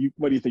 What do you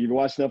think? You've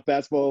watched enough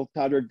basketball,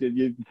 Todrick? Did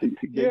you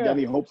get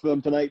any hope for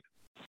them tonight?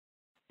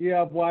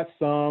 Yeah, I've watched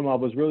some. I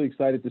was really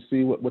excited to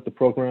see what the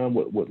program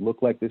would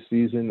look like this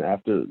season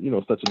after, you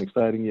know, such an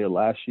exciting year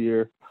last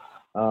year.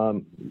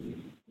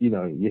 You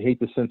know, you hate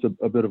to sense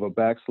a bit of a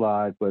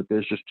backslide, but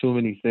there's just too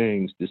many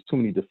things. There's too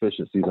many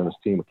deficiencies on this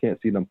team. I can't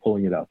see them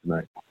pulling it out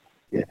tonight.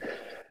 Yeah.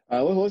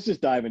 Let's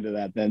just dive into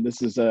that then.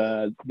 This is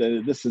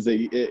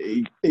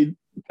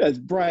as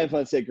Brian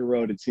Fonseca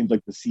wrote, it seems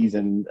like the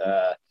season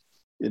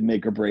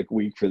make or break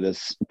week for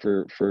this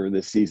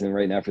season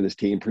right now for this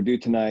team. Purdue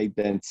tonight,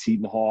 then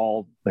Seton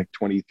Hall like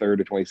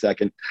 23rd or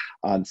 22nd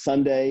on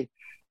Sunday.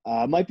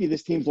 Might be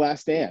this team's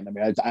last stand. I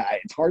mean,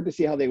 it's hard to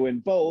see how they win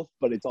both,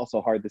 but it's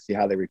also hard to see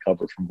how they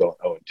recover from going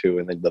 0-2,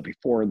 and then they'll be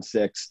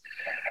 4-6.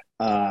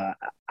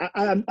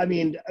 I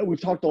mean,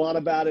 we've talked a lot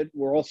about it.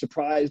 We're all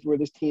surprised where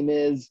this team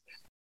is.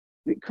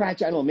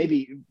 Kratch, I don't know,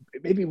 maybe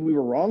we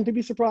were wrong to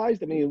be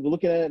surprised. I mean,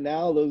 looking at it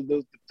now,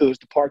 those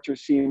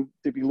departures seem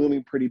to be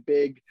looming pretty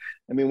big.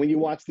 I mean, when you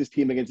watch this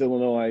team against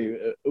Illinois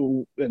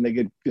and they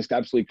get just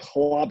absolutely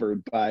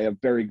clobbered by a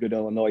very good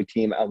Illinois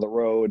team on the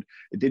road,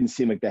 it didn't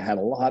seem like they had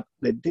a lot.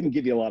 They didn't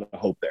give you a lot of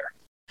hope there.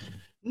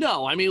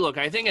 No, I mean, look,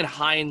 I think in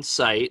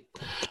hindsight,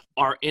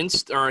 our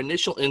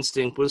initial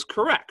instinct was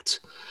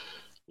correct.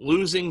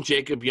 Losing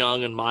Jacob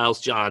Young and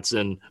Miles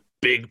Johnson,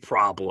 big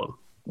problem.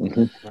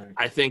 Mm-hmm.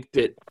 I think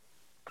that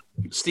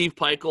Steve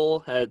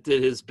Peichel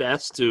did his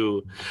best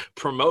to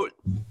promote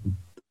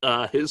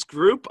his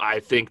group. I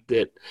think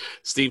that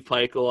Steve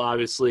Peichel,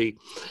 obviously,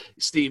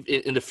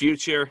 in the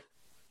future,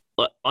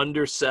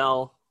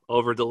 undersell,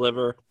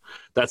 over-deliver.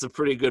 That's a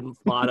pretty good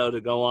motto to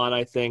go on,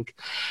 I think.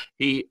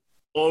 He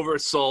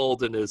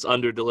oversold and is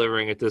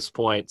under-delivering at this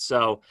point.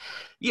 So,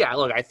 yeah,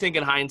 look, I think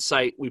in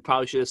hindsight, we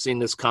probably should have seen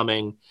this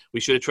coming.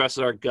 We should have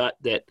trusted our gut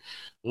that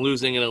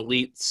losing an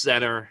elite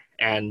center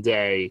and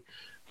a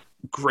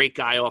great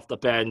guy off the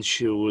bench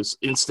who was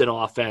instant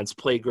offense,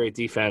 played great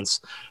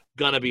defense,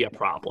 going to be a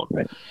problem.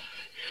 Right.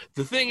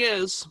 The thing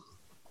is,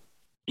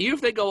 even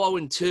if they go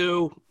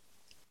 0-2,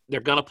 they're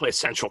going to play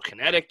Central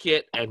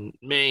Connecticut and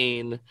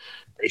Maine.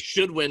 They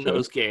should win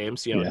those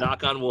games,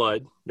 knock on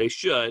wood. They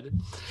should.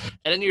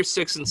 And then you're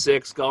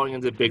 6-6 going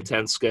into the Big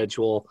Ten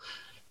schedule.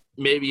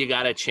 Maybe you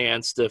got a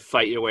chance to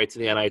fight your way to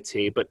the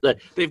NIT, but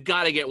they've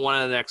got to get one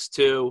of the next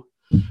two.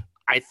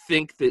 I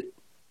think that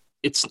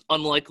it's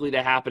unlikely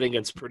to happen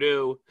against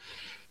Purdue.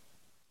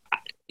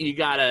 You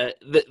gotta.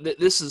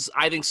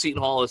 I think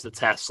Seton Hall is the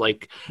test.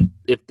 Like,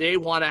 if they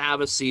want to have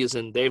a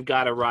season, they've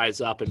got to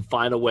rise up and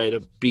find a way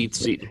to beat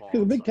Seton Hall.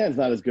 The Big Ten's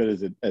not as good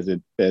as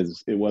it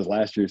was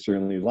last year.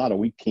 Certainly, a lot of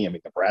weak teams. I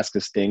mean, Nebraska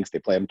stinks. They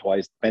play them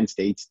twice. Penn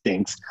State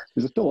stinks.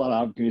 There's still a lot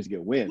of opportunities to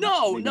get wins.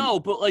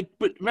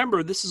 But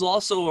remember, this is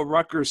also a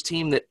Rutgers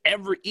team that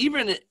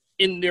even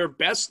in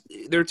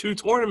their two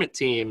tournament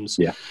teams.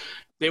 Yeah.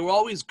 They were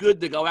always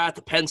good to go out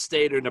to Penn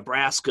State or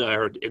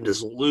Nebraska and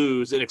just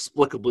lose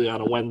inexplicably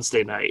on a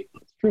Wednesday night.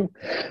 True.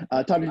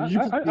 Tommy, did you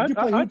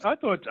play hoops?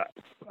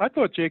 I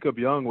thought Jacob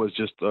Young was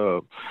just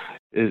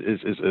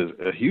is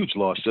a huge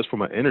loss just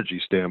from an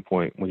energy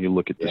standpoint when you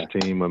look at this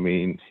team. I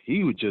mean,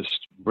 he would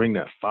just bring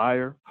that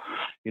fire,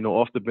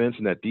 off the bench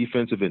and that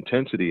defensive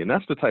intensity. And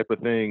that's the type of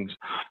things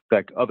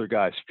that other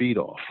guys feed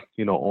off,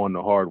 on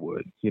the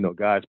hardwood.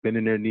 Guys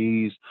bending their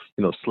knees,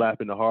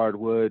 slapping the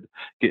hardwood,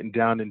 getting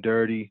down and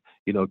dirty,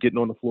 getting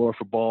on the floor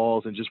for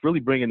balls and just really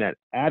bringing that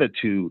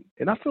attitude.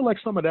 And I feel like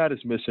some of that is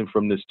missing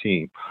from this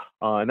team.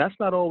 And that's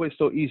not always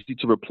so easy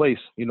to replace,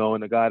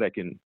 and a guy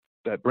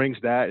that brings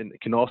that and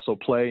can also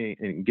play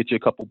and get you a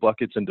couple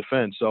buckets and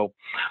defend. So,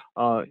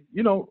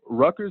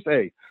 Rutgers,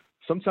 hey,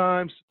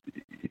 sometimes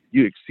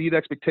you exceed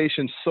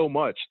expectations so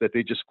much that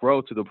they just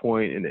grow to the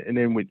point, and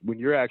then when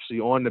you're actually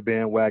on the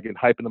bandwagon,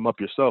 hyping them up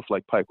yourself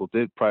like Pikel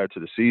did prior to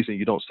the season,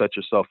 you don't set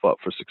yourself up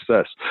for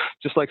success.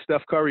 Just like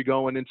Steph Curry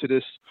going into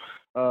this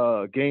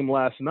game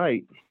last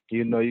night,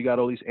 you got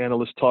all these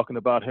analysts talking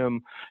about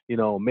him,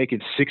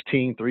 making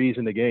 16 threes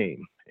in the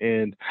game.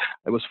 And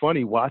it was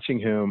funny watching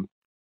him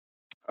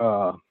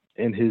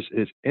in his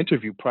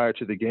interview prior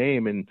to the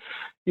game. And,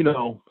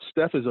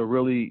 Steph is a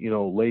really,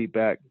 laid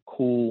back,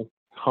 cool,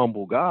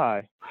 humble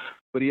guy,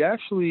 but he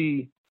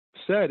actually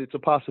said it's a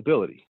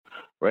possibility,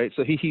 right?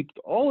 So he heaped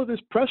all of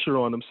this pressure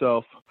on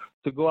himself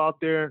to go out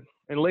there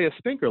and lay a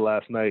stinker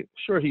last night.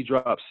 Sure, he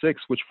dropped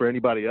 6, which for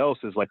anybody else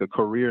is like a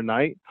career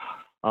night.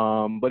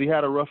 But he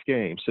had a rough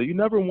game. So you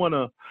never want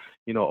to,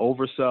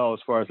 oversell as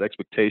far as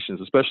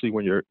expectations, especially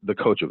when you're the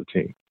coach of a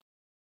team.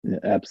 Yeah,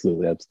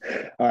 absolutely.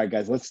 All right,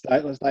 guys, let's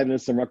dive into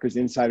some Rutgers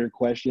Insider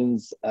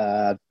questions.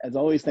 As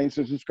always, thanks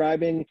for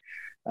subscribing.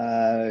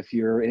 If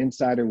you're an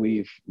insider,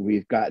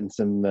 we've gotten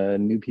some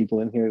new people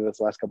in here this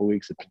last couple of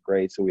weeks. It's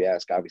great. So we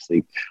ask,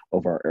 obviously,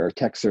 over our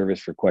tech service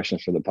for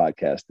questions for the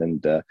podcast.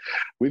 And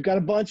we've got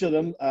a bunch of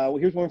them.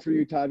 Here's one for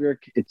you, Todrick.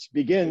 It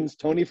begins,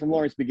 Tony from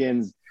Lawrence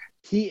begins,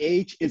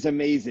 TH is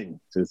amazing.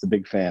 So it's a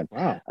big fan.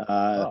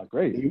 Wow.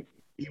 Great.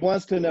 He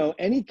wants to know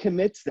any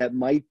commits that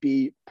might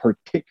be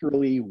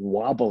particularly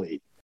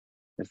wobbly.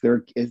 Is there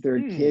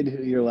a kid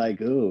who you're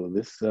like, oh,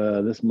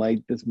 this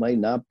might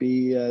not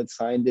be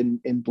signed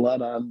in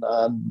blood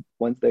on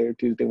Wednesday or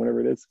Tuesday, whenever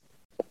it is?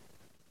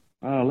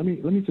 Let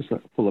me just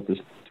pull up this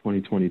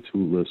 2022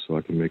 list so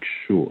I can make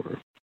sure.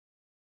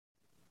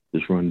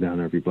 Just run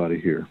down everybody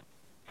here.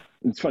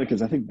 It's funny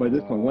because I think by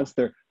this point, once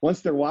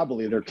they're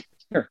wobbly,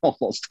 they're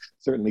almost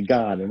certainly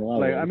gone. In a lot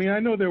of ways. I mean,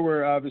 I know there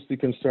were obviously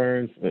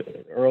concerns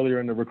earlier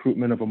in the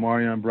recruitment of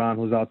Amarion Brown,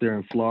 who's out there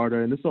in Florida,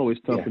 and it's always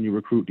tough when you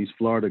recruit these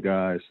Florida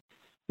guys,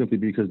 simply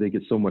because they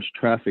get so much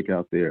traffic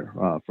out there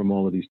from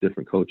all of these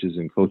different coaches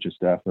and coaching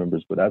staff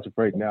members. But as of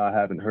right now, I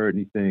haven't heard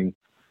anything,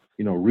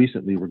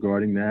 recently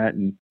regarding that,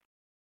 and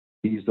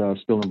he's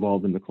still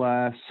involved in the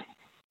class.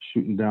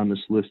 Shooting down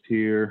this list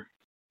here.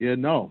 Yeah,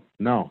 no.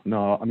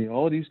 I mean,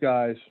 all of these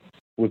guys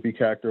would be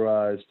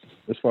characterized,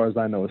 as far as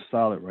I know, as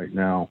solid right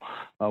now.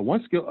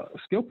 One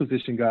skill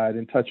position guy I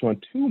didn't touch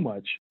on too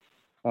much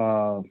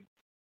was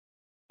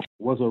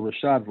a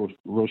Rashad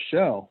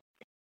Rochelle.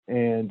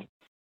 And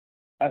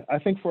I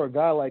think for a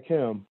guy like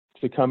him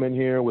to come in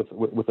here with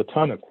a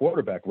ton of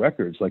quarterback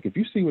records, like if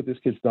you see what this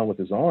kid's done with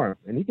his arm,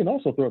 and he can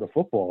also throw the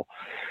football.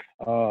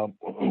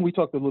 We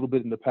talked a little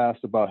bit in the past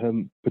about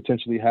him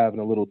potentially having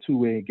a little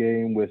two-way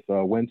game with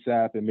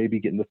Winsap and maybe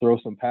getting to throw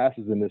some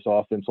passes in this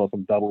offense, or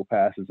some double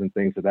passes and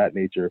things of that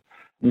nature.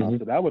 So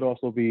that would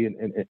also be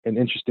an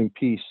interesting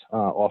piece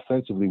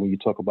offensively when you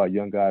talk about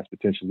young guys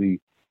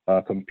potentially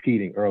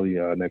competing early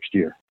next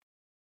year,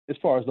 as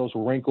far as those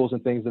wrinkles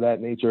and things of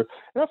that nature.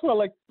 And that's what I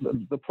like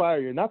the prior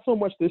year, not so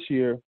much this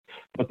year,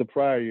 but the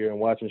prior year, and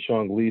watching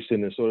Sean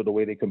Gleason and sort of the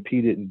way they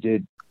competed and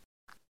did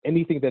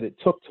anything that it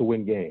took to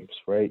win games,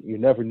 right? You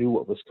never knew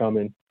what was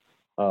coming,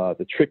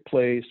 the trick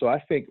plays. So I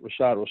think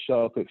Rashad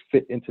Rochelle could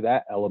fit into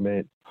that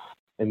element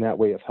in that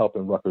way of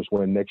helping Rutgers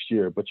win next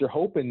year. But you're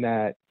hoping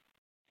that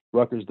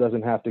Rutgers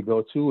doesn't have to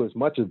go to as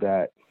much of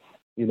that,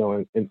 in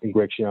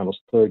Greg Schiano's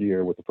third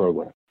year with the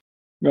program.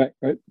 Right.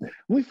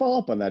 We follow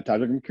up on that,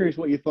 Todd. I'm curious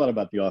what you thought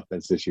about the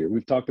offense this year.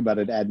 We've talked about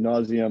it ad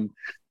nauseum,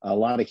 a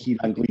lot of heat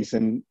on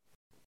Gleason.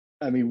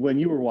 I mean, when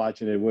you were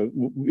watching it,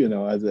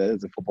 as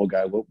a football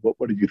guy,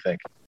 what did you think?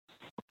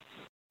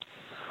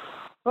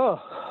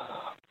 Oh,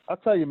 I'll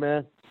tell you,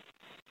 man.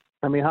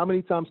 I mean, how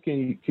many times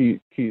can you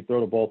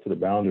throw the ball to the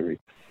boundary?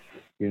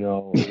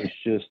 It's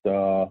just,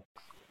 there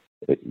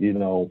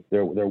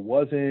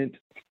wasn't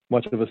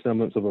much of a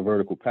semblance of a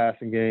vertical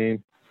passing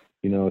game.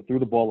 Threw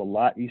the ball a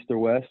lot east or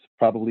west,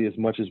 probably as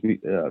much as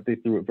they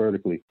threw it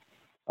vertically.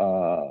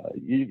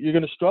 You're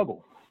going to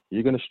struggle.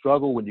 You're going to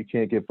struggle when you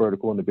can't get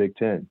vertical in the Big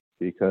Ten,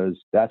 because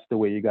that's the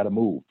way you got to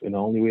move. And the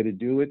only way to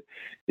do it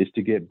is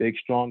to get big,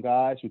 strong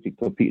guys who can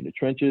compete in the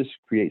trenches,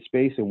 create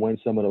space, and win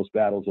some of those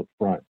battles up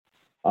front.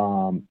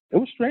 It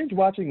was strange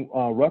watching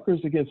Rutgers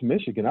against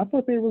Michigan. I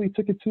thought they really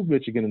took it to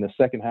Michigan in the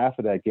second half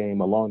of that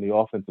game along the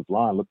offensive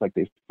line. Looked like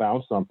they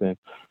found something,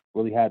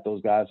 really had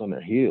those guys on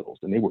their heels,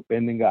 and they were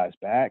bending guys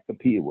back,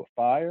 competing with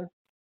fire.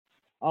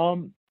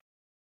 And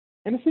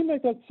it seemed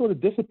like that sort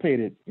of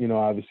dissipated,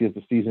 obviously, as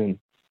the season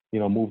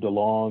moved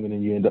along, and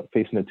then you end up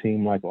facing a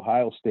team like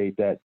Ohio State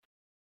that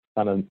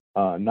kind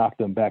of knocked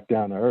them back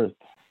down to earth.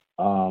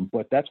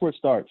 But that's where it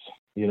starts,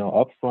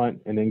 up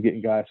front, and then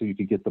getting guys who you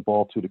can get the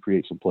ball to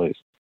create some plays.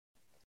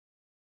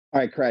 All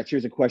right, Kratz,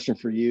 here's a question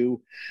for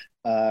you.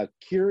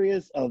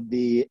 Curious of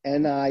the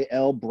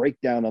NIL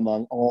breakdown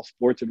among all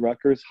sports at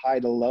Rutgers,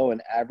 high to low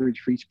and average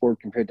for each sport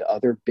compared to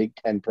other Big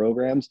Ten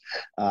programs.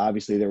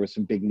 Obviously, there was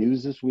some big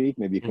news this week.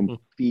 Maybe you can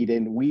weave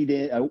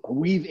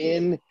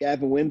in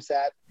Gavin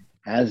Wimsatt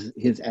has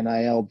his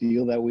NIL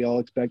deal that we all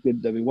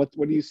expected. I mean, what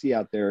do you see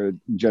out there,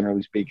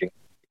 generally speaking?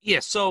 Yeah,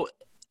 so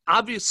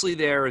obviously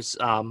there's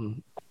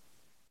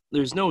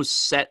no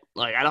set,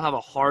 like, I don't have a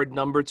hard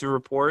number to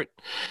report.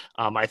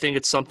 I think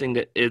it's something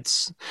that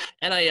it's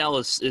NIL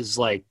is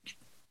like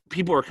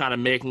people are kind of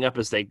making up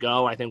as they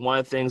go. I think one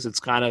of the things that's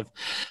kind of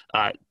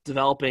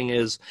developing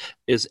is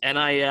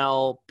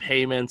NIL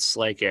payments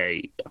like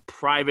a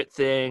private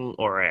thing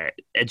or a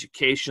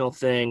educational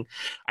thing.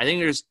 I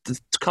think there's a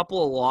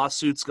couple of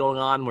lawsuits going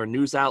on where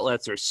news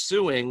outlets are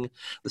suing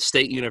the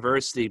state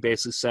university,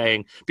 basically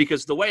saying,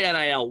 because the way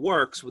NIL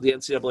works with the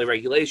NCAA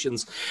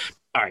regulations.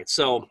 All right,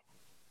 so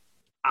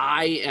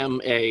I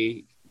am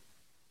a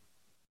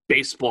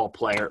baseball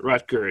player at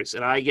Rutgers,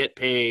 and I get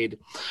paid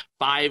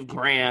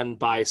 $5,000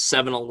 by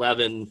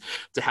 7-Eleven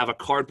to have a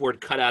cardboard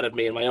cutout of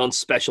me and my own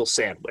special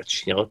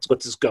sandwich. Let's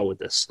just go with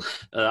this.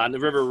 On the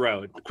River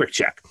Road, quick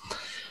check.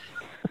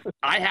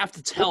 I have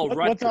to tell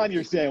Rutgers. What's on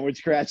your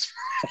sandwich, Kratz?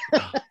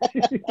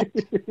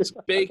 It's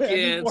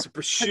bacon, it's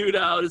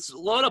prosciutto, it's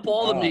load up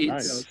all the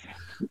meats.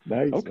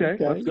 Nice. Okay,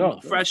 let's go.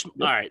 Fresh. All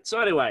right.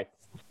 So anyway,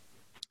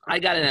 I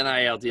got an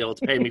NIL deal. It's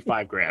paying me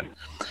 $5,000.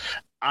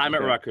 I'm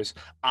at Rutgers.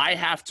 I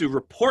have to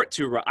report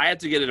to I have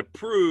to get it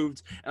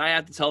approved, and I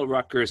have to tell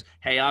Rutgers,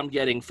 hey, I'm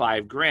getting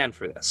 $5,000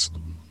 for this.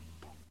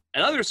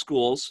 At other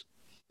schools,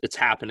 it's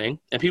happening,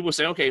 and people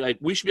say, okay, like,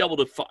 we should be able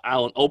to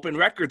file an open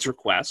records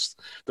request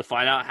to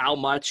find out how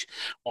much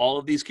all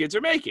of these kids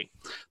are making.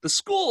 The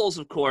schools,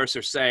 of course,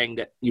 are saying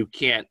that you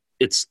can't.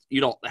 You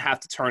don't have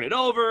to turn it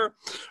over,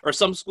 or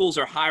some schools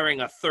are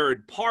hiring a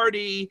third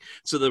party,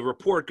 so the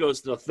report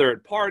goes to the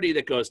third party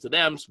that goes to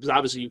them, because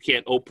obviously you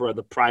can't Oprah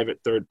the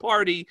private third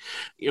party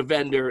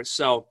vendor.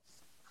 So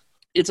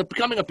it's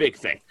becoming a big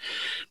thing.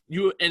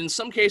 In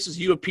some cases,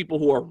 you have people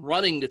who are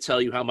running to tell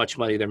you how much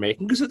money they're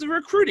making because it's a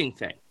recruiting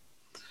thing.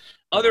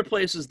 Other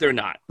places, they're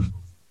not.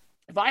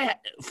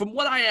 From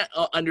what I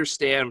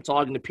understand, I'm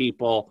talking to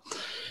people,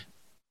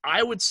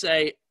 I would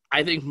say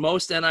I think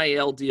most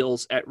NIL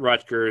deals at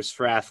Rutgers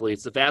for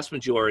athletes, the vast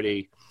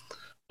majority,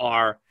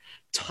 are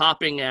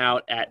topping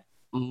out at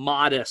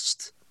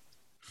modest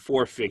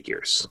 4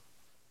 figures.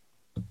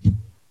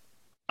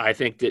 I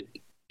think that,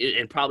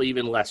 and probably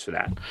even less for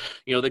that.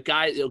 The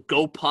guy,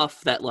 GoPuff,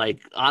 that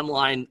like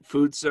online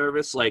food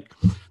service, like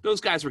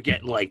those guys were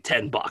getting like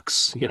 $10.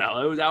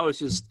 That was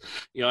just,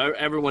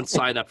 everyone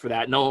signed up for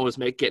that. No one was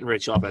getting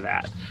rich off of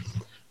that.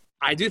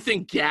 I do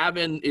think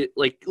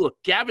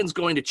Gavin's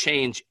going to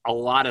change a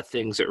lot of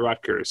things at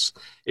Rutgers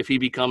if he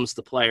becomes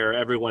the player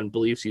everyone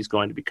believes he's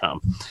going to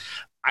become.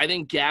 I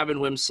think Gavin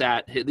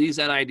Wimsatt, these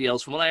NIL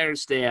deals, from what I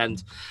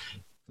understand,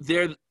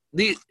 he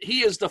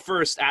is the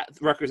first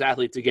Rutgers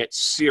athlete to get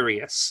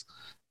serious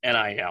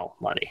NIL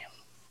money.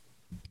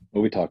 What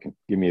are we talking?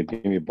 Give me a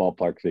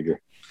ballpark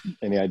figure.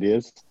 Any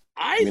ideas?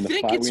 I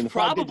think it's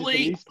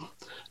probably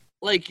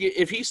like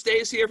if he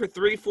stays here for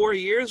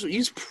 3-4 years,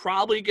 he's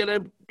probably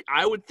gonna.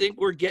 I would think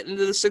we're getting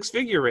into the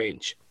 6-figure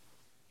range.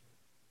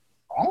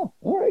 Oh,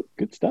 all right,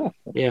 good stuff.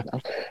 Yeah,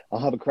 I'll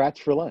have a Kratz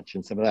for lunch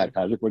and some of that.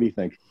 Patrick, what do you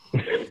think?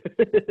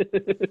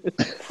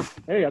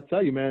 Hey, I'll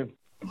tell you, man.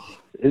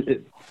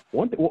 The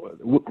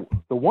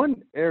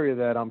one area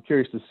that I'm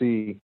curious to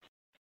see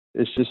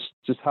is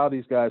just how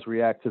these guys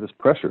react to this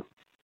pressure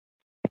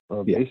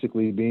of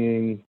basically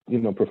being,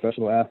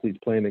 professional athletes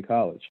playing in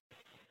college,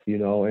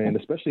 and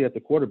especially at the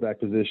quarterback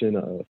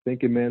position,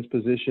 thinking man's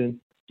position,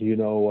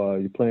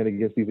 you're playing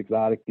against these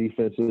exotic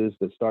defenses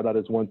that start out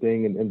as one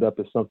thing and end up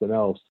as something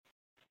else.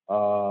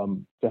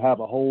 To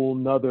have a whole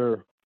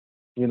nother,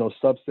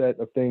 subset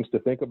of things to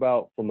think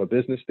about from a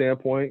business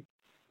standpoint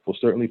will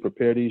certainly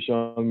prepare these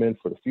young men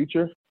for the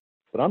future.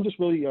 But I'm just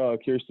really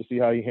curious to see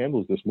how he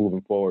handles this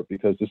moving forward,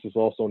 because this is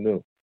also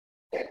new.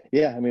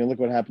 Yeah, I mean, look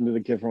what happened to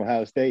the kid from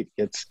Ohio State.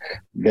 Gets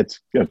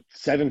a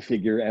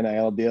 7-figure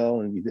NIL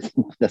deal, and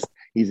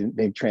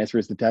he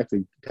transfers to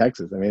Texas.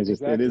 I mean,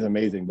 It is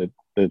amazing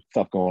the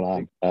stuff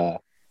going on.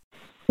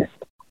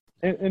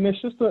 And it's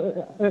just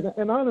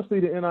and honestly,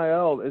 the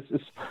NIL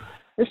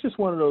it's just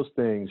one of those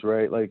things,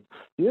 right? Like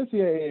the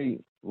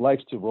NCAA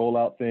likes to roll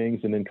out things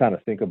and then kind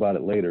of think about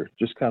it later,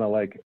 just kind of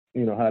like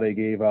how they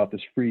gave out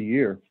this free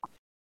year,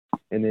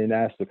 and then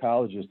asked the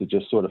colleges to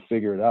just sort of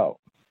figure it out,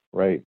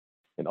 right?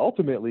 And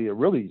ultimately, it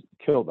really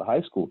killed the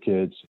high school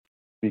kids,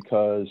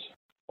 because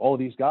all of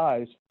these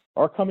guys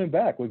are coming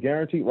back with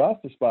guaranteed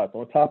roster spots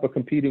on top of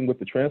competing with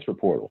the transfer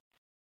portal,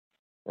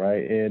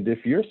 right? And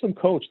if you're some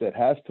coach that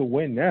has to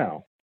win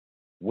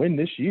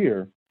this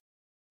year,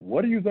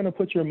 what are you going to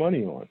put your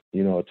money on?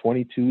 You know, a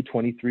 22,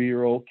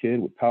 23-year-old kid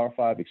with Power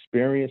 5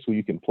 experience who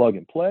you can plug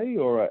and play,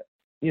 or a,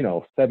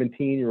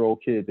 17-year-old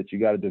kid that you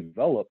got to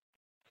develop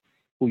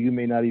who you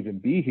may not even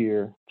be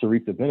here to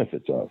reap the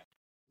benefits of.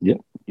 Yeah.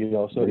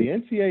 So the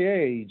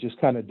NCAA just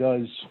kind of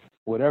does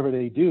whatever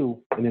they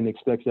do and then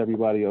expects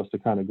everybody else to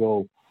kind of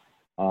go,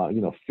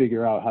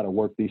 figure out how to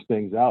work these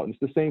things out. And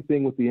it's the same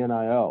thing with the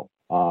NIL,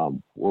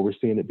 where we're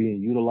seeing it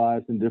being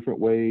utilized in different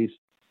ways.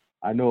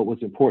 I know it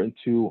was important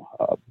to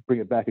bring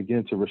it back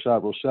again to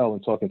Rashad Rochelle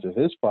and talking to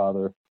his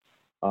father.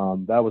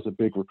 That was a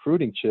big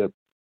recruiting chip.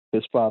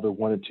 His father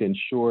wanted to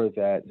ensure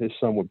that his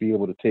son would be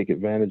able to take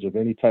advantage of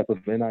any type of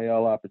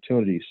NIL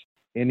opportunities,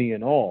 any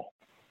and all.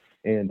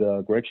 And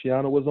Greg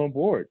Schiano was on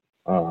board,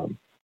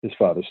 his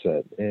father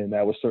said. And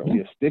that was certainly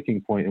a sticking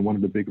point and one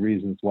of the big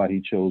reasons why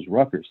he chose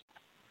Rutgers.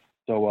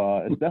 So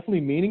it's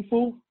definitely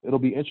meaningful. It'll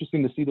be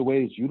interesting to see the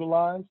way it's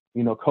utilized.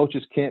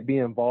 Coaches can't be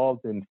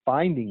involved in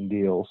finding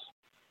deals.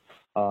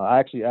 I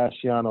actually asked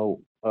Schiano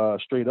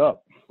straight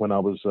up when I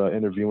was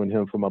interviewing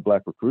him for my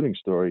Black Recruiting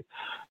Story,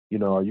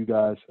 are you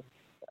guys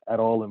at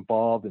all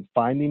involved in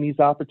finding these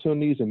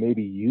opportunities and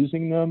maybe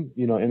using them,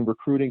 in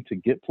recruiting to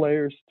get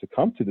players to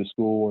come to the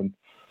school?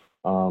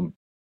 And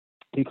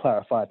he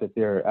clarified that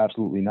they're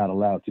absolutely not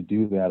allowed to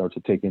do that or to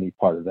take any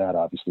part of that,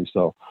 obviously.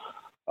 So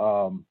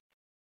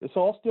it's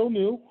all still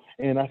new.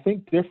 And I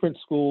think different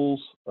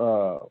schools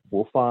the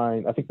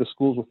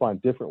schools will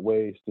find different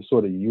ways to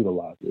sort of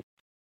utilize it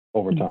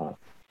over time.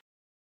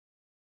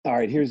 All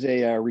right, here's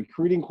a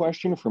recruiting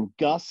question from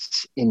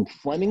Gus in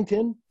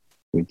Flemington.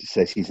 He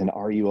says he's an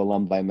RU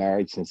alum by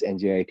marriage since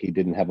NJIT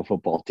didn't have a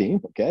football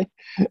team. Okay.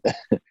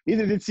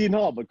 Neither did Seton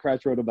Hall, but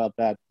Kratz wrote about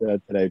that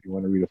today if you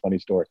want to read a funny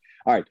story.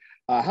 All right.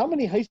 How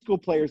many high school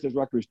players does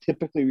Rutgers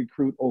typically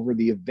recruit over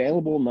the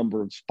available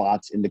number of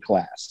spots in the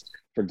class?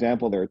 For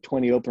example, there are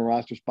 20 open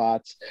roster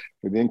spots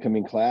for the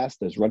incoming class.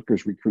 Does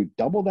Rutgers recruit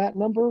double that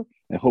number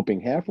and hoping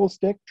half will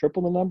stick,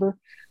 triple the number?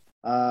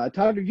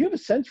 Tyler, do you have a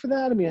sense for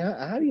that? I mean,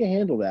 how do you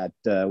handle that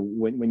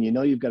when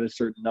you've got a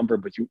certain number,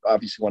 but you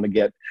obviously want to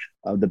get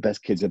the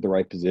best kids at the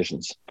right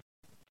positions?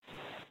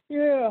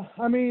 Yeah,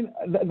 I mean,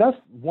 that's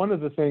one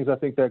of the things I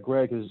think that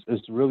Greg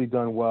has really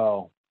done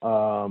well,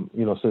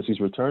 since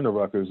he's returned to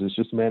Rutgers, is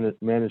just manage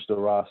the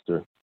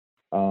roster.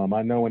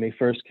 I know when they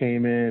first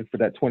came in for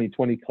that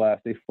 2020 class,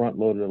 they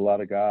front-loaded a lot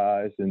of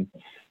guys, and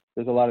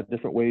there's a lot of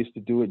different ways to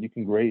do it. You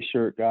can gray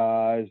shirt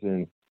guys,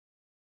 and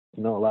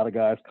a lot of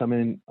guys come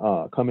in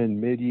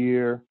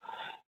mid-year,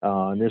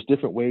 and there's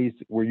different ways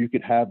where you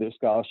could have their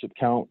scholarship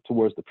count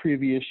towards the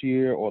previous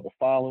year or the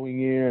following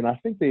year. And I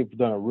think they've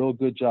done a real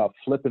good job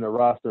flipping a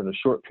roster in a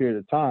short period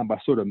of time by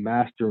sort of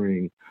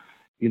mastering,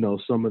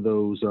 some of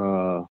those,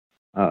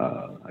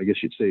 I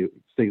guess you'd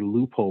say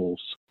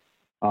loopholes.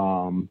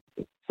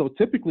 So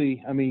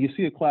typically, I mean, you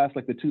see a class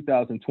like the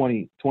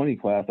 2020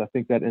 class, I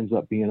think that ends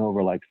up being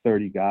over like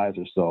 30 guys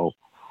or so.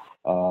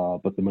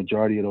 But the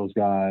majority of those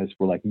guys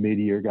were like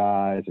mid-year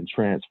guys and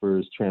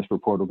transfer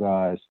portal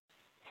guys.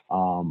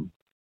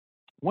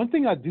 One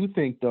thing I do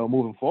think, though,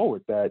 moving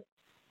forward, that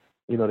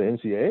the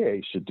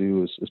NCAA should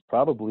do is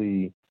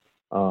probably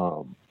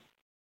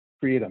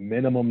create a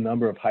minimum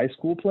number of high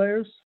school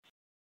players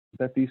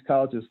that these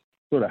colleges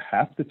sort of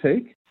have to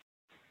take,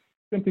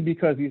 simply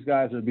because these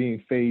guys are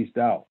being phased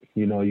out.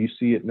 You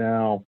see it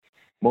now.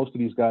 Most of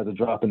these guys are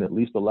dropping at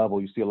least a level.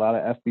 You see a lot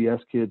of FBS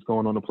kids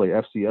going on to play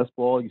FCS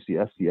ball. You see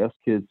FCS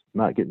kids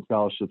not getting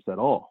scholarships at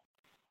all,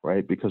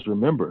 right? Because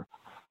remember,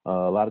 a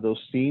lot of those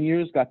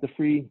seniors got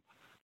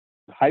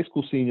high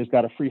school seniors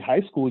got a free high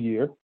school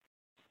year,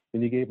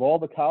 and you gave all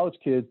the college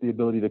kids the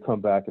ability to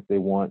come back if they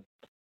want.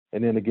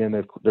 And then again,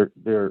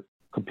 they're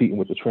competing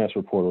with the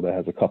transfer portal that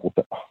has a couple,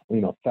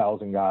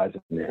 1,000 guys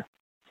in there.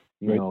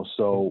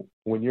 So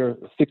when you're a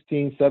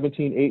 16,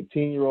 17,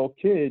 18-year-old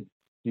kid,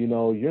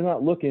 you're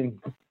not looking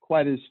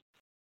quite as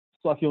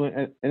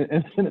succulent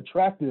and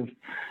attractive,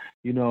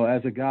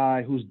 as a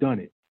guy who's done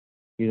it,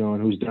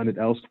 and who's done it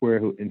elsewhere,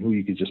 and who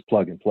you could just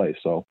plug and play.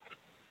 So,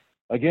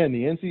 again,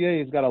 the NCAA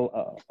has got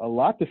a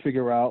lot to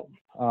figure out,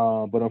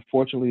 but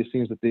unfortunately, it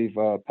seems that they've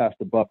passed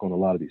the buck on a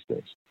lot of these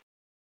things.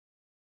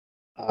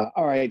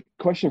 All right,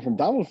 question from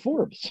Donald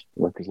Forbes,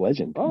 Rutgers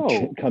legend,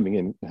 coming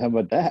in. How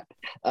about that?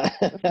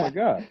 That's my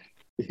guy.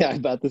 Yeah, I'm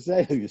about to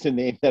say it's a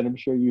name that I'm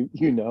sure you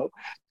know.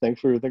 Thanks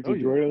for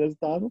joining us,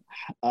 Donald.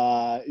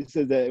 He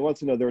says that he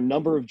wants to know there are a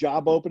number of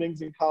job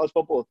openings in college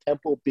football, with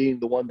Temple being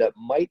the one that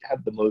might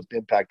have the most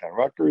impact on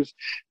Rutgers.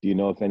 Do you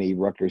know if any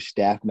Rutgers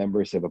staff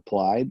members have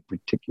applied,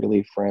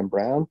 particularly Fran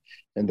Brown,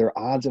 and their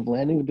odds of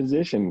landing the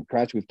position?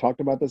 Kratz, we've talked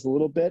about this a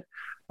little bit.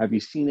 Have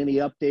you seen any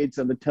updates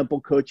on the Temple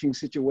coaching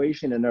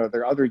situation, and are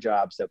there other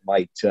jobs that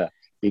might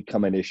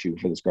become an issue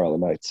for the Scarlet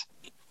Knights?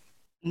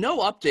 No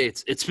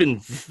updates. It's been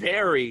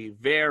very,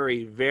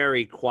 very,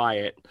 very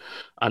quiet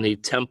on the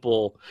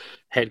Temple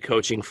head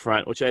coaching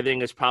front, which I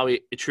think is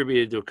probably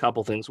attributed to a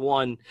couple things.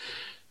 One,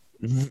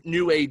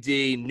 new AD,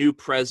 new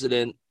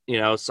president,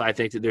 so I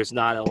think that there's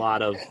not a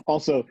lot of...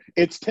 Also,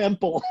 it's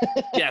Temple.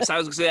 Yes, I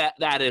was going to say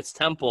that it's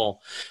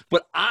Temple.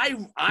 But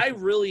I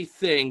really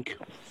think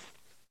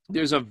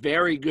there's a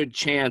very good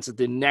chance that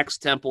the next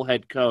Temple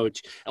head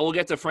coach, and we'll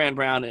get to Fran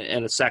Brown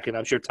in a second.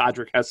 I'm sure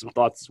Todrick has some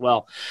thoughts as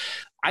well.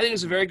 I think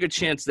there's a very good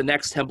chance the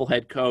next Temple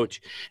head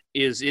coach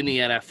is in the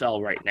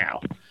NFL right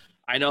now.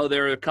 I know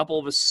there are a couple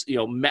of us,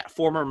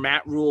 former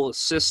Matt Rule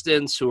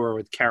assistants who are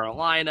with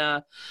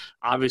Carolina.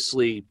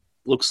 Obviously,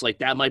 looks like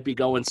that might be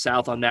going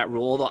south on Matt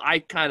Rule. Although I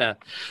kind of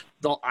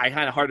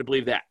hard to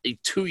believe that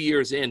 2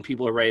 years in,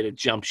 people are ready to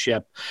jump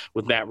ship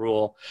with Matt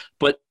Rule.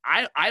 But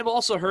I've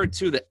also heard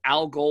too that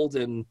Al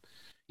Golden,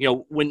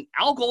 when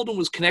Al Golden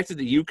was connected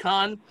to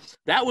UConn,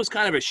 that was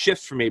kind of a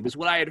shift for me, because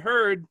what I had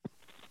heard,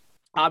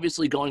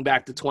 obviously going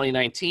back to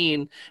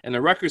 2019 and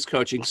the Rutgers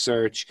coaching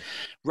search,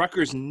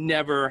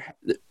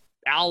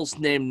 Al's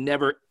name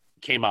never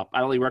came up. I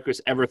don't think Rutgers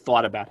ever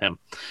thought about him.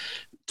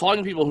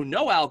 Talking to people who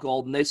know Al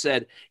Golden, they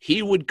said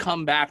he would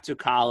come back to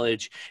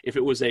college if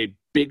it was a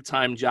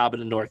big-time job in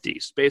the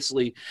Northeast.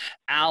 Basically,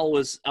 Al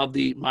was of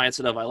the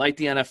mindset of, I like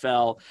the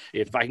NFL.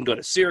 If I can go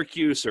to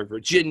Syracuse or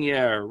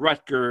Virginia or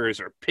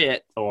Rutgers or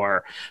Pitt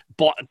or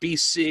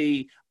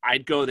BC,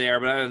 I'd go there.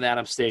 But other than that,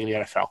 I'm staying in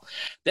the NFL.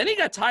 Then he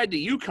got tied to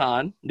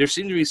UConn. There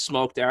seemed to be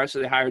smoke there, so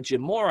they hired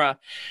Jim Mora.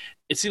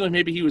 It seemed like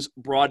maybe he was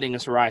broadening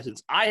his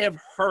horizons. I have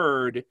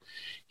heard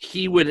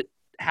he would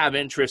have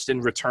interest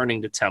in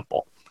returning to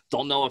Temple.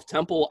 Don't know if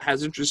Temple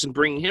has interest in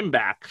bringing him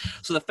back.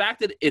 So the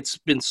fact that it's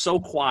been so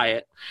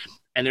quiet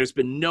and there's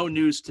been no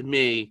news to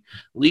me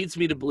leads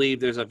me to believe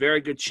there's a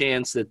very good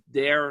chance that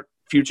their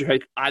future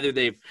head, either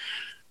they've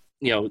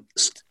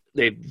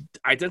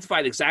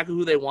identified exactly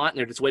who they want and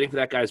they're just waiting for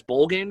that guy's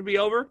bowl game to be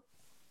over,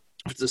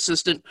 if it's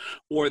assistant,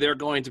 or they're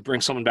going to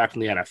bring someone back from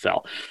the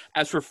NFL.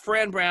 As for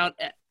Fran Brown,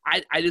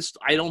 I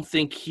don't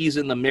think he's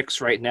in the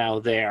mix right now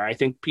there. I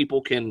think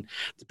people can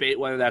debate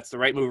whether that's the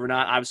right move or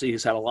not. Obviously,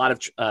 he's had a lot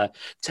of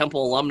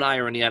Temple alumni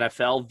are in the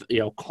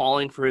NFL,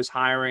 calling for his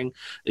hiring,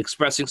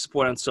 expressing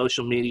support on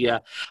social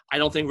media. I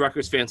don't think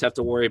Rutgers fans have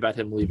to worry about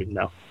him leaving,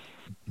 no.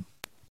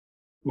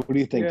 What do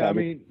you think, Yeah,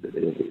 Tommy? I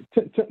mean,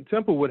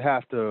 Temple would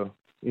have to,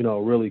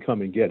 really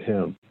come and get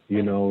him.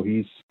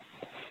 He's,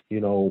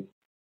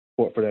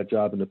 fought for that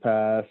job in the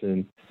past,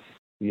 and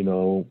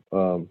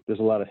there's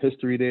a lot of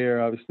history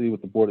there, obviously,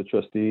 with the Board of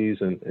Trustees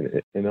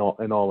and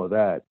all of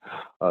that.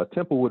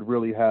 Temple would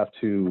really have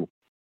to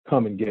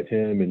come and get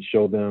him and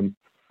show them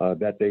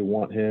that they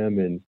want him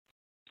and,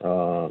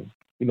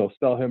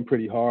 sell him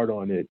pretty hard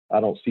on it. I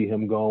don't see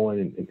him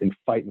going and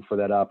fighting for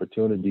that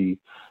opportunity.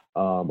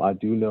 I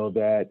do know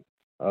that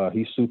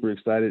he's super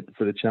excited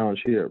for the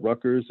challenge here at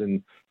Rutgers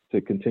and to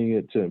continue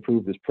to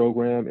improve this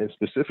program and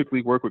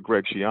specifically work with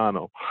Greg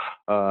Schiano.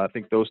 I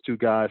think those two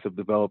guys have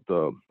developed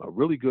a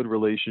really good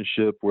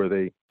relationship where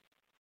they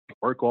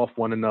work off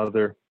one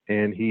another,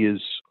 and he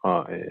is,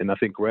 and I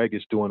think Greg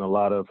is doing a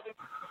lot of,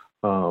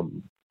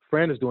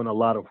 Fran is doing a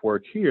lot of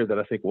work here that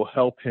I think will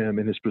help him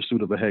in his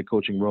pursuit of a head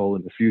coaching role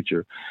in the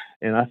future.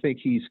 And I think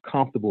he's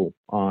comfortable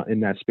in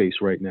that space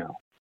right now.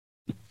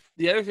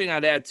 The other thing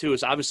I'd add, too,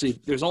 is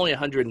obviously there's only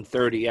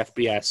 130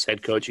 FBS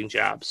head coaching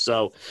jobs.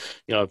 So,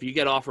 if you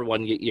get offered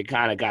one, you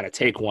kind of got to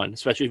take one,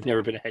 especially if you've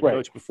never been a head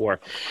coach before.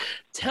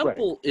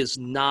 Temple is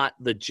not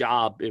the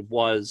job it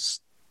was,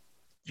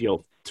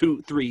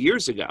 2-3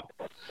 years ago.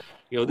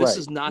 This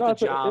is not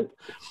the job.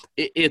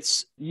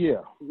 It's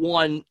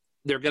one,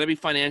 they're going to be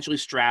financially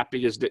strapped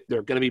because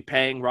they're going to be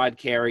paying Rod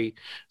Carey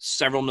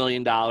several $1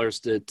 million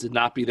to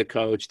not be the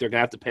coach. They're going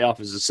to have to pay off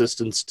his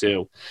assistants,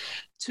 too.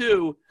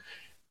 Two,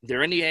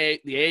 they're in the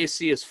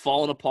AAC is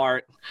falling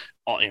apart.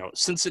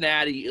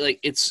 Cincinnati,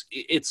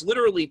 it's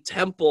literally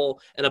Temple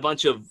and a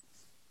bunch of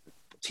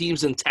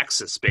teams in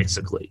Texas,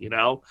 basically.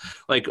 How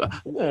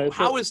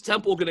is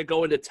Temple going to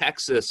go into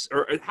Texas,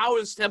 or how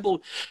is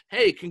Temple?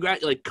 Hey,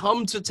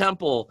 come to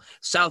Temple,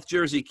 South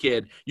Jersey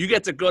kid. You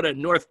get to go to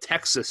North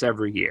Texas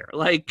every year.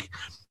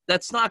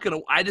 That's not going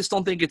to. I just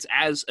don't think it's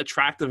as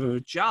attractive of a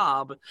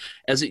job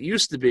as it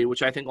used to be,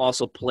 which I think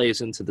also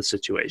plays into the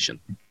situation.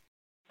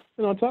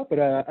 And on top of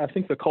that, I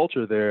think the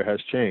culture there has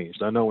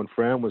changed. I know when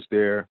Fran was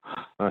there,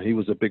 he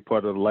was a big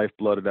part of the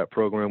lifeblood of that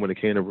program when it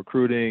came to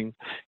recruiting,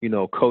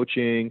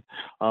 coaching,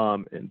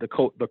 and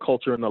the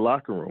culture in the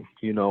locker room.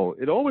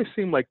 It always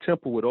seemed like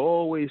Temple would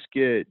always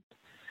get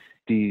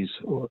these,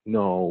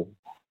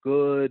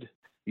 good,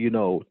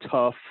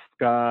 tough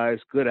guys,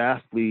 good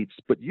athletes,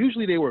 but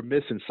usually they were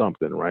missing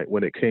something, right,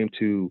 when it came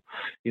to,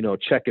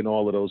 checking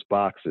all of those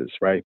boxes,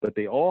 right? But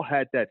they all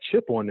had that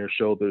chip on their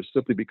shoulders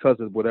simply because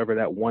of whatever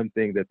that one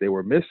thing that they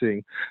were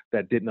missing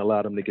that didn't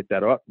allow them to get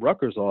that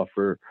Rutgers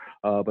offer,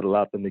 but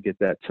allowed them to get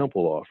that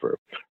Temple offer,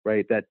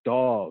 right? That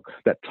dog,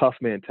 that tough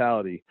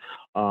mentality.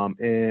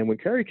 And when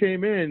Kerry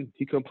came in,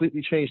 he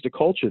completely changed the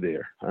culture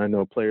there. I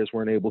know players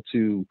weren't able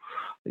to,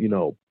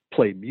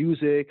 play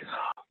music,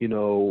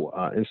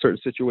 in certain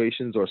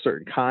situations or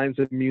certain kinds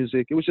of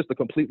music. It was just a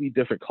completely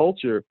different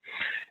culture.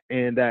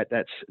 And that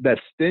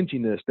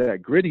stinginess,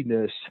 that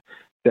grittiness,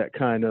 that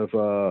kind of,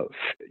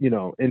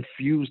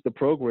 infused the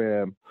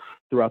program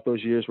throughout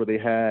those years where they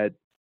had,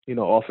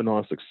 off and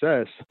on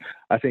success,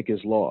 I think is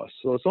lost.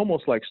 So it's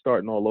almost like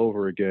starting all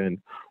over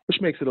again,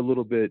 which makes it a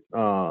little bit,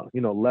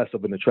 less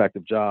of an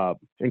attractive job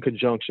in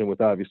conjunction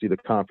with obviously the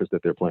conference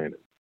that they're playing in.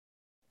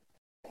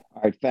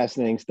 All right,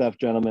 fascinating stuff,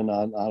 gentlemen,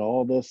 on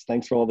all this.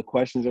 Thanks for all the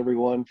questions,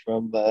 everyone,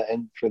 from the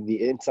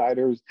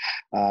insiders.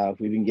 If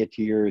we didn't get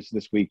to yours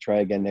this week, try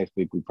again next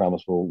week. We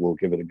promise we'll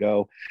give it a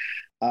go.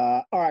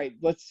 All right,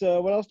 let's.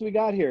 What else do we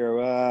got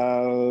here?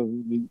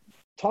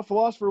 Tough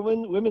loss for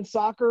women's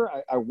soccer.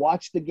 I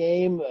watched the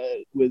game.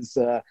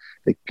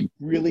 They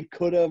really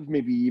could have,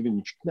 maybe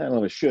even, I don't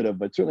know if should have,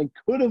 but certainly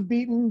could have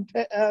beaten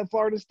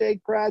Florida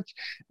State. Cratch.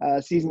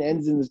 Season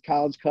ends in this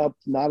College Cup.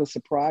 Not a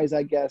surprise,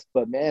 I guess,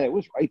 but man, it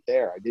was right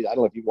there. I don't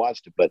know if you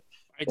watched it, but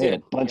I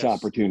did. Bunch of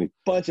opportunities.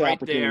 Bunch of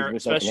opportunities there, in the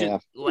especially second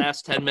half.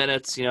 Last 10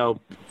 minutes,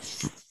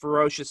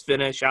 ferocious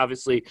finish.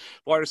 Obviously,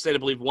 Florida State, I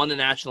believe, won the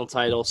national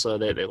title, so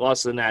they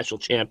lost to the national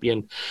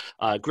champion.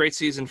 Great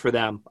season for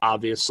them,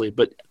 obviously,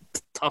 but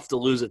tough to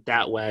lose it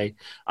that way.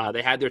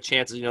 They had their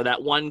chances.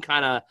 That one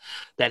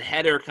that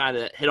header kind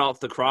of hit off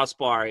the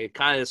crossbar. It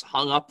kind of just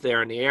hung up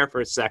there in the air for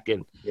a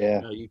second.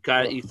 Yeah. You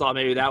thought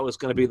maybe that was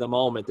going to be the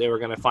moment. They were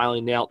going to finally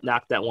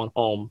knock that one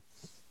home.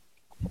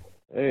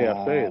 Hey,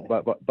 I say it.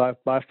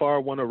 By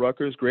far one of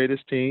Rutgers'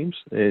 greatest teams.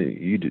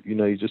 You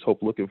just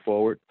hope looking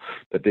forward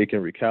that they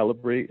can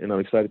recalibrate, and I'm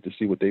excited to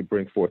see what they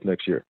bring forth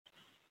next year.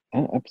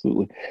 Oh,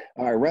 absolutely.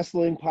 All right,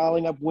 wrestling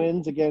piling up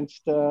wins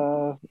against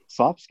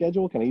soft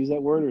schedule. Can I use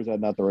that word, or is that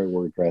not the right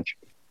word, Cratch?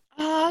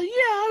 Yeah,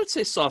 I would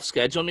say soft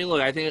schedule. I mean,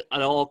 look, I think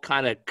it all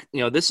kind of,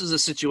 this is a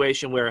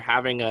situation where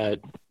having a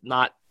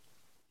not,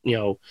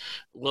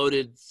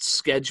 loaded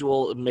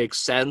schedule makes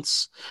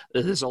sense.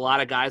 There's a lot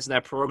of guys in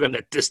that program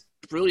that just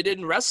really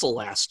didn't wrestle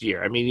last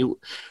year. I mean,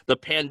 the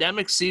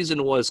pandemic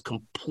season was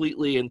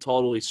completely and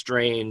totally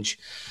strange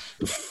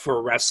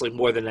for wrestling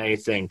more than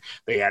anything.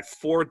 They had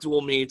 4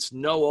 dual meets,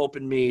 no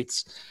open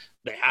meets.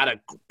 They had a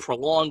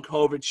prolonged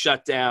COVID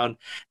shutdown,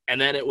 and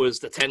then it was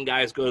the 10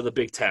 guys go to the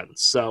Big Ten.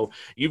 So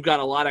you've got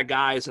a lot of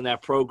guys in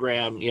that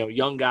program,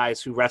 young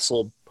guys who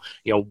wrestled,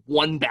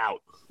 one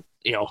bout,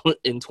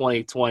 in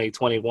 2020,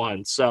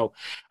 21. So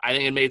I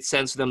think it made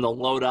sense for them to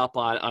load up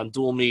on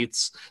dual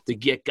meets to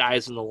get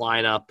guys in the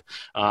lineup.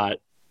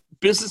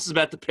 Business is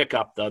about to pick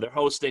up, though. They're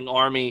hosting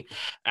Army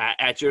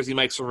at Jersey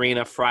Mike's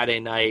Arena Friday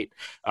night.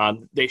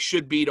 They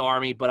should beat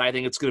Army, but I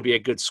think it's going to be a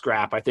good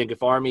scrap. I think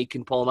if Army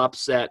can pull an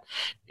upset,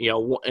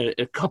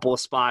 a couple of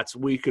spots,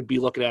 we could be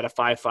looking at a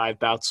 5-5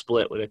 bout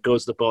split when it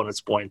goes to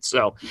bonus points.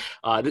 So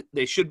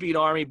they should beat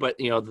Army, but,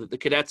 the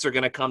cadets are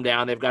going to come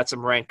down. They've got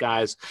some ranked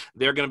guys.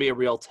 They're going to be a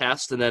real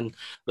test. And then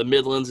the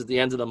Midlands at the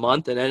end of the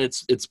month, and then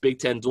it's Big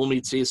Ten dual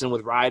meet season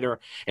with Ryder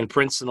and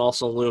Princeton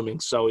also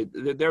looming. So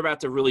they're about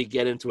to really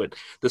get into it.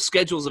 The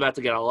schedule's about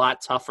to get a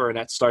lot tougher, and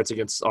that starts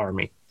against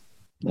Army.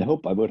 I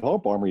would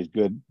hope Army is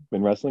good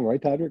in wrestling,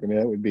 right, Todrick? I mean,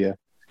 that would be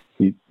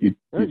you'd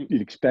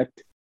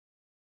expect.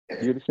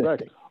 You'd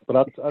expect, but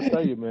I'll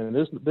tell you, man,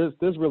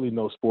 there's really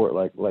no sport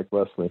like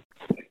wrestling.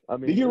 I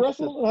mean, did you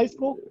wrestle in high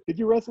school? Did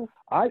you wrestle?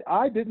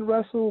 I didn't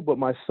wrestle, but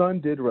my son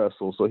did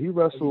wrestle. So he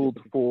wrestled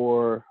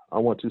for, I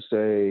want to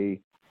say,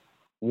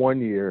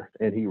 1 year,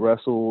 and he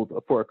wrestled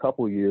for a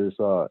couple of years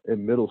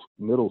in middle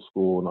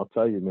school. And I'll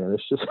tell you, man,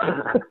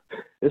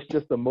 it's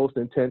just the most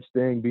intense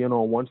thing, being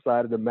on one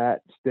side of the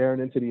mat, staring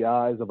into the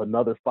eyes of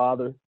another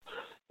father,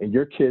 and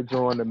your kids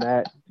are on the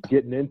mat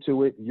getting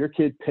into it. Your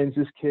kid pins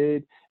his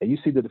kid, and you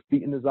see the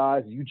defeat in his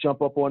eyes. You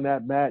jump up on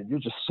that mat. You're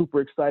just super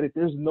excited.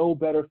 There's no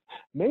better.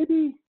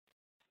 Maybe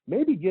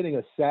getting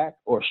a sack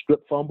or a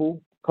strip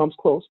fumble comes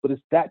close, but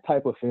it's that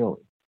type of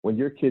feeling. When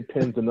your kid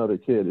pins another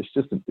kid, it's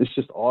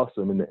just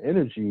awesome, and the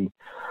energy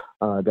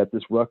that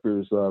this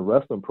Rutgers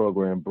wrestling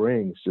program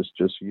brings,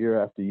 just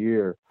year after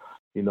year.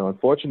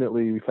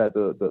 Unfortunately, we've had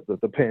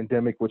the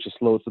pandemic, which has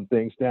slowed some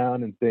things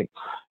down, and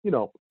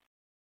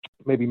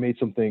maybe made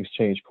some things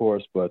change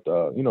course. But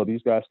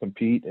these guys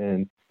compete,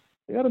 and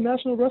they got a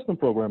national wrestling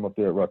program up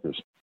there at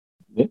Rutgers.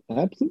 Yeah,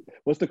 absolutely.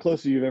 What's the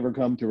closest you've ever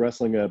come to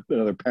wrestling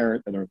another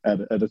parent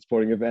at a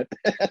sporting event?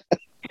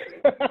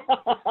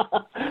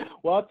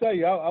 Well, I'll tell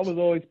you, I was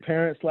always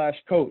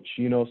parent/coach,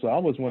 so I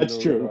was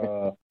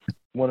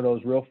one of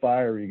those real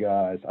fiery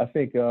guys. I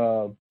think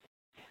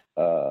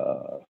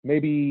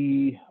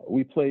maybe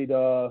we played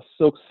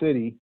Silk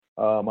City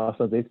my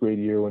son's 8th grade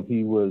year when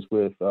he was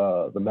with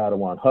the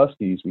Matawan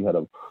Huskies. We had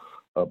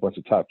a bunch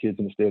of top kids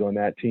in the state on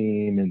that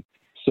team, and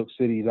Silk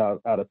City's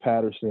out of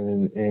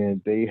Patterson,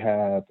 and they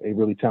have a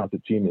really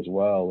talented team as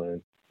well.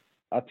 And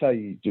I'll tell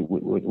you,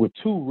 with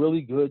 2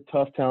 really good,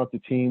 tough,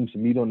 talented teams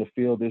meet on the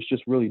field, there's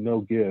just really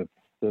no give.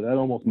 So that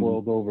almost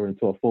boils over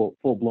into a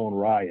full-blown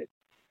riot,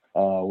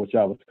 which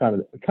I was kind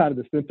of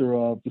the center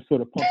of, just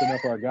sort of pumping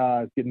up our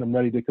guys, getting them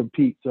ready to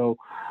compete. So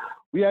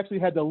we actually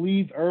had to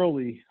leave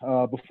early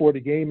before the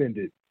game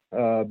ended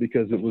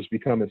because it was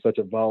becoming such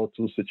a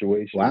volatile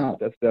situation. Wow.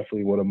 That's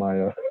definitely one of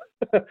my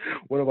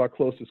one of our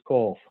closest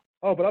calls.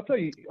 Oh, but I'll tell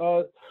you,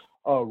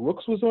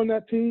 Rooks was on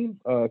that team,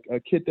 a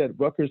kid that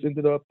Rutgers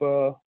ended up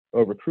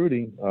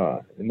recruiting,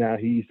 and now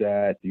he's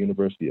at the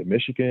University of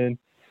Michigan.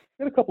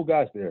 had a couple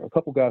guys there, a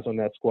couple guys on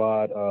that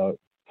squad.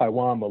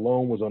 Taiwan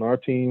Malone was on our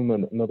team,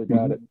 and another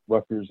guy that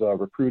Rutgers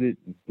recruited.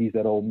 He's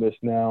at Ole Miss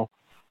now.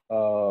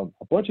 A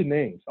bunch of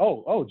names.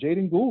 Oh,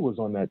 Jaden Gould was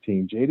on that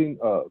team. Jaden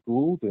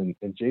Gould and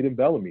Jaden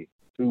Bellamy,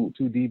 two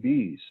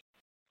DBs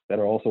that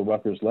are also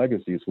Rutgers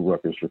legacies who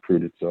Rutgers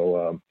recruited.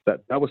 So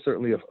that was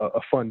certainly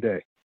a fun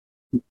day.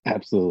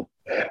 Absolutely.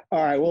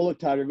 All right. Well, look,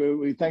 Todd,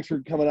 thanks for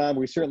coming on.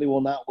 We certainly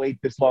will not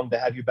wait this long to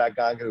have you back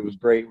on, because it was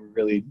great. We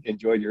really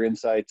enjoyed your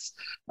insights.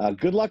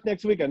 Good luck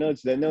next week. I know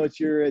it's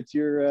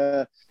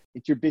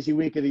your busy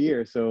week of the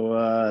year.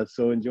 So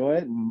enjoy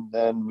it,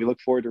 and we look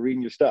forward to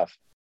reading your stuff.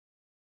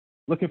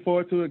 Looking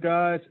forward to it,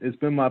 guys. It's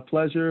been my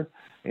pleasure,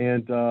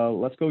 and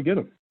let's go get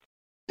them.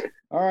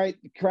 All right,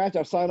 Kratz,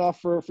 I'll sign off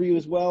for you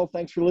as well.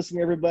 Thanks for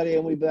listening, everybody,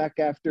 and we'll be back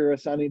after a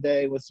sunny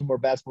day with some more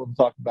basketball to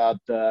talk about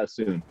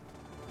soon.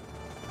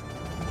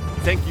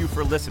 Thank you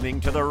for listening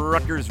to the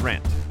Rutgers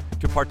Rant.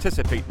 To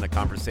participate in the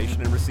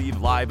conversation and receive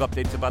live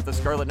updates about the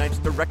Scarlet Knights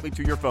directly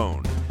to your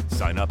phone,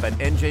 sign up at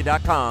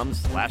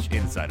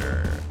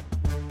nj.com/insider.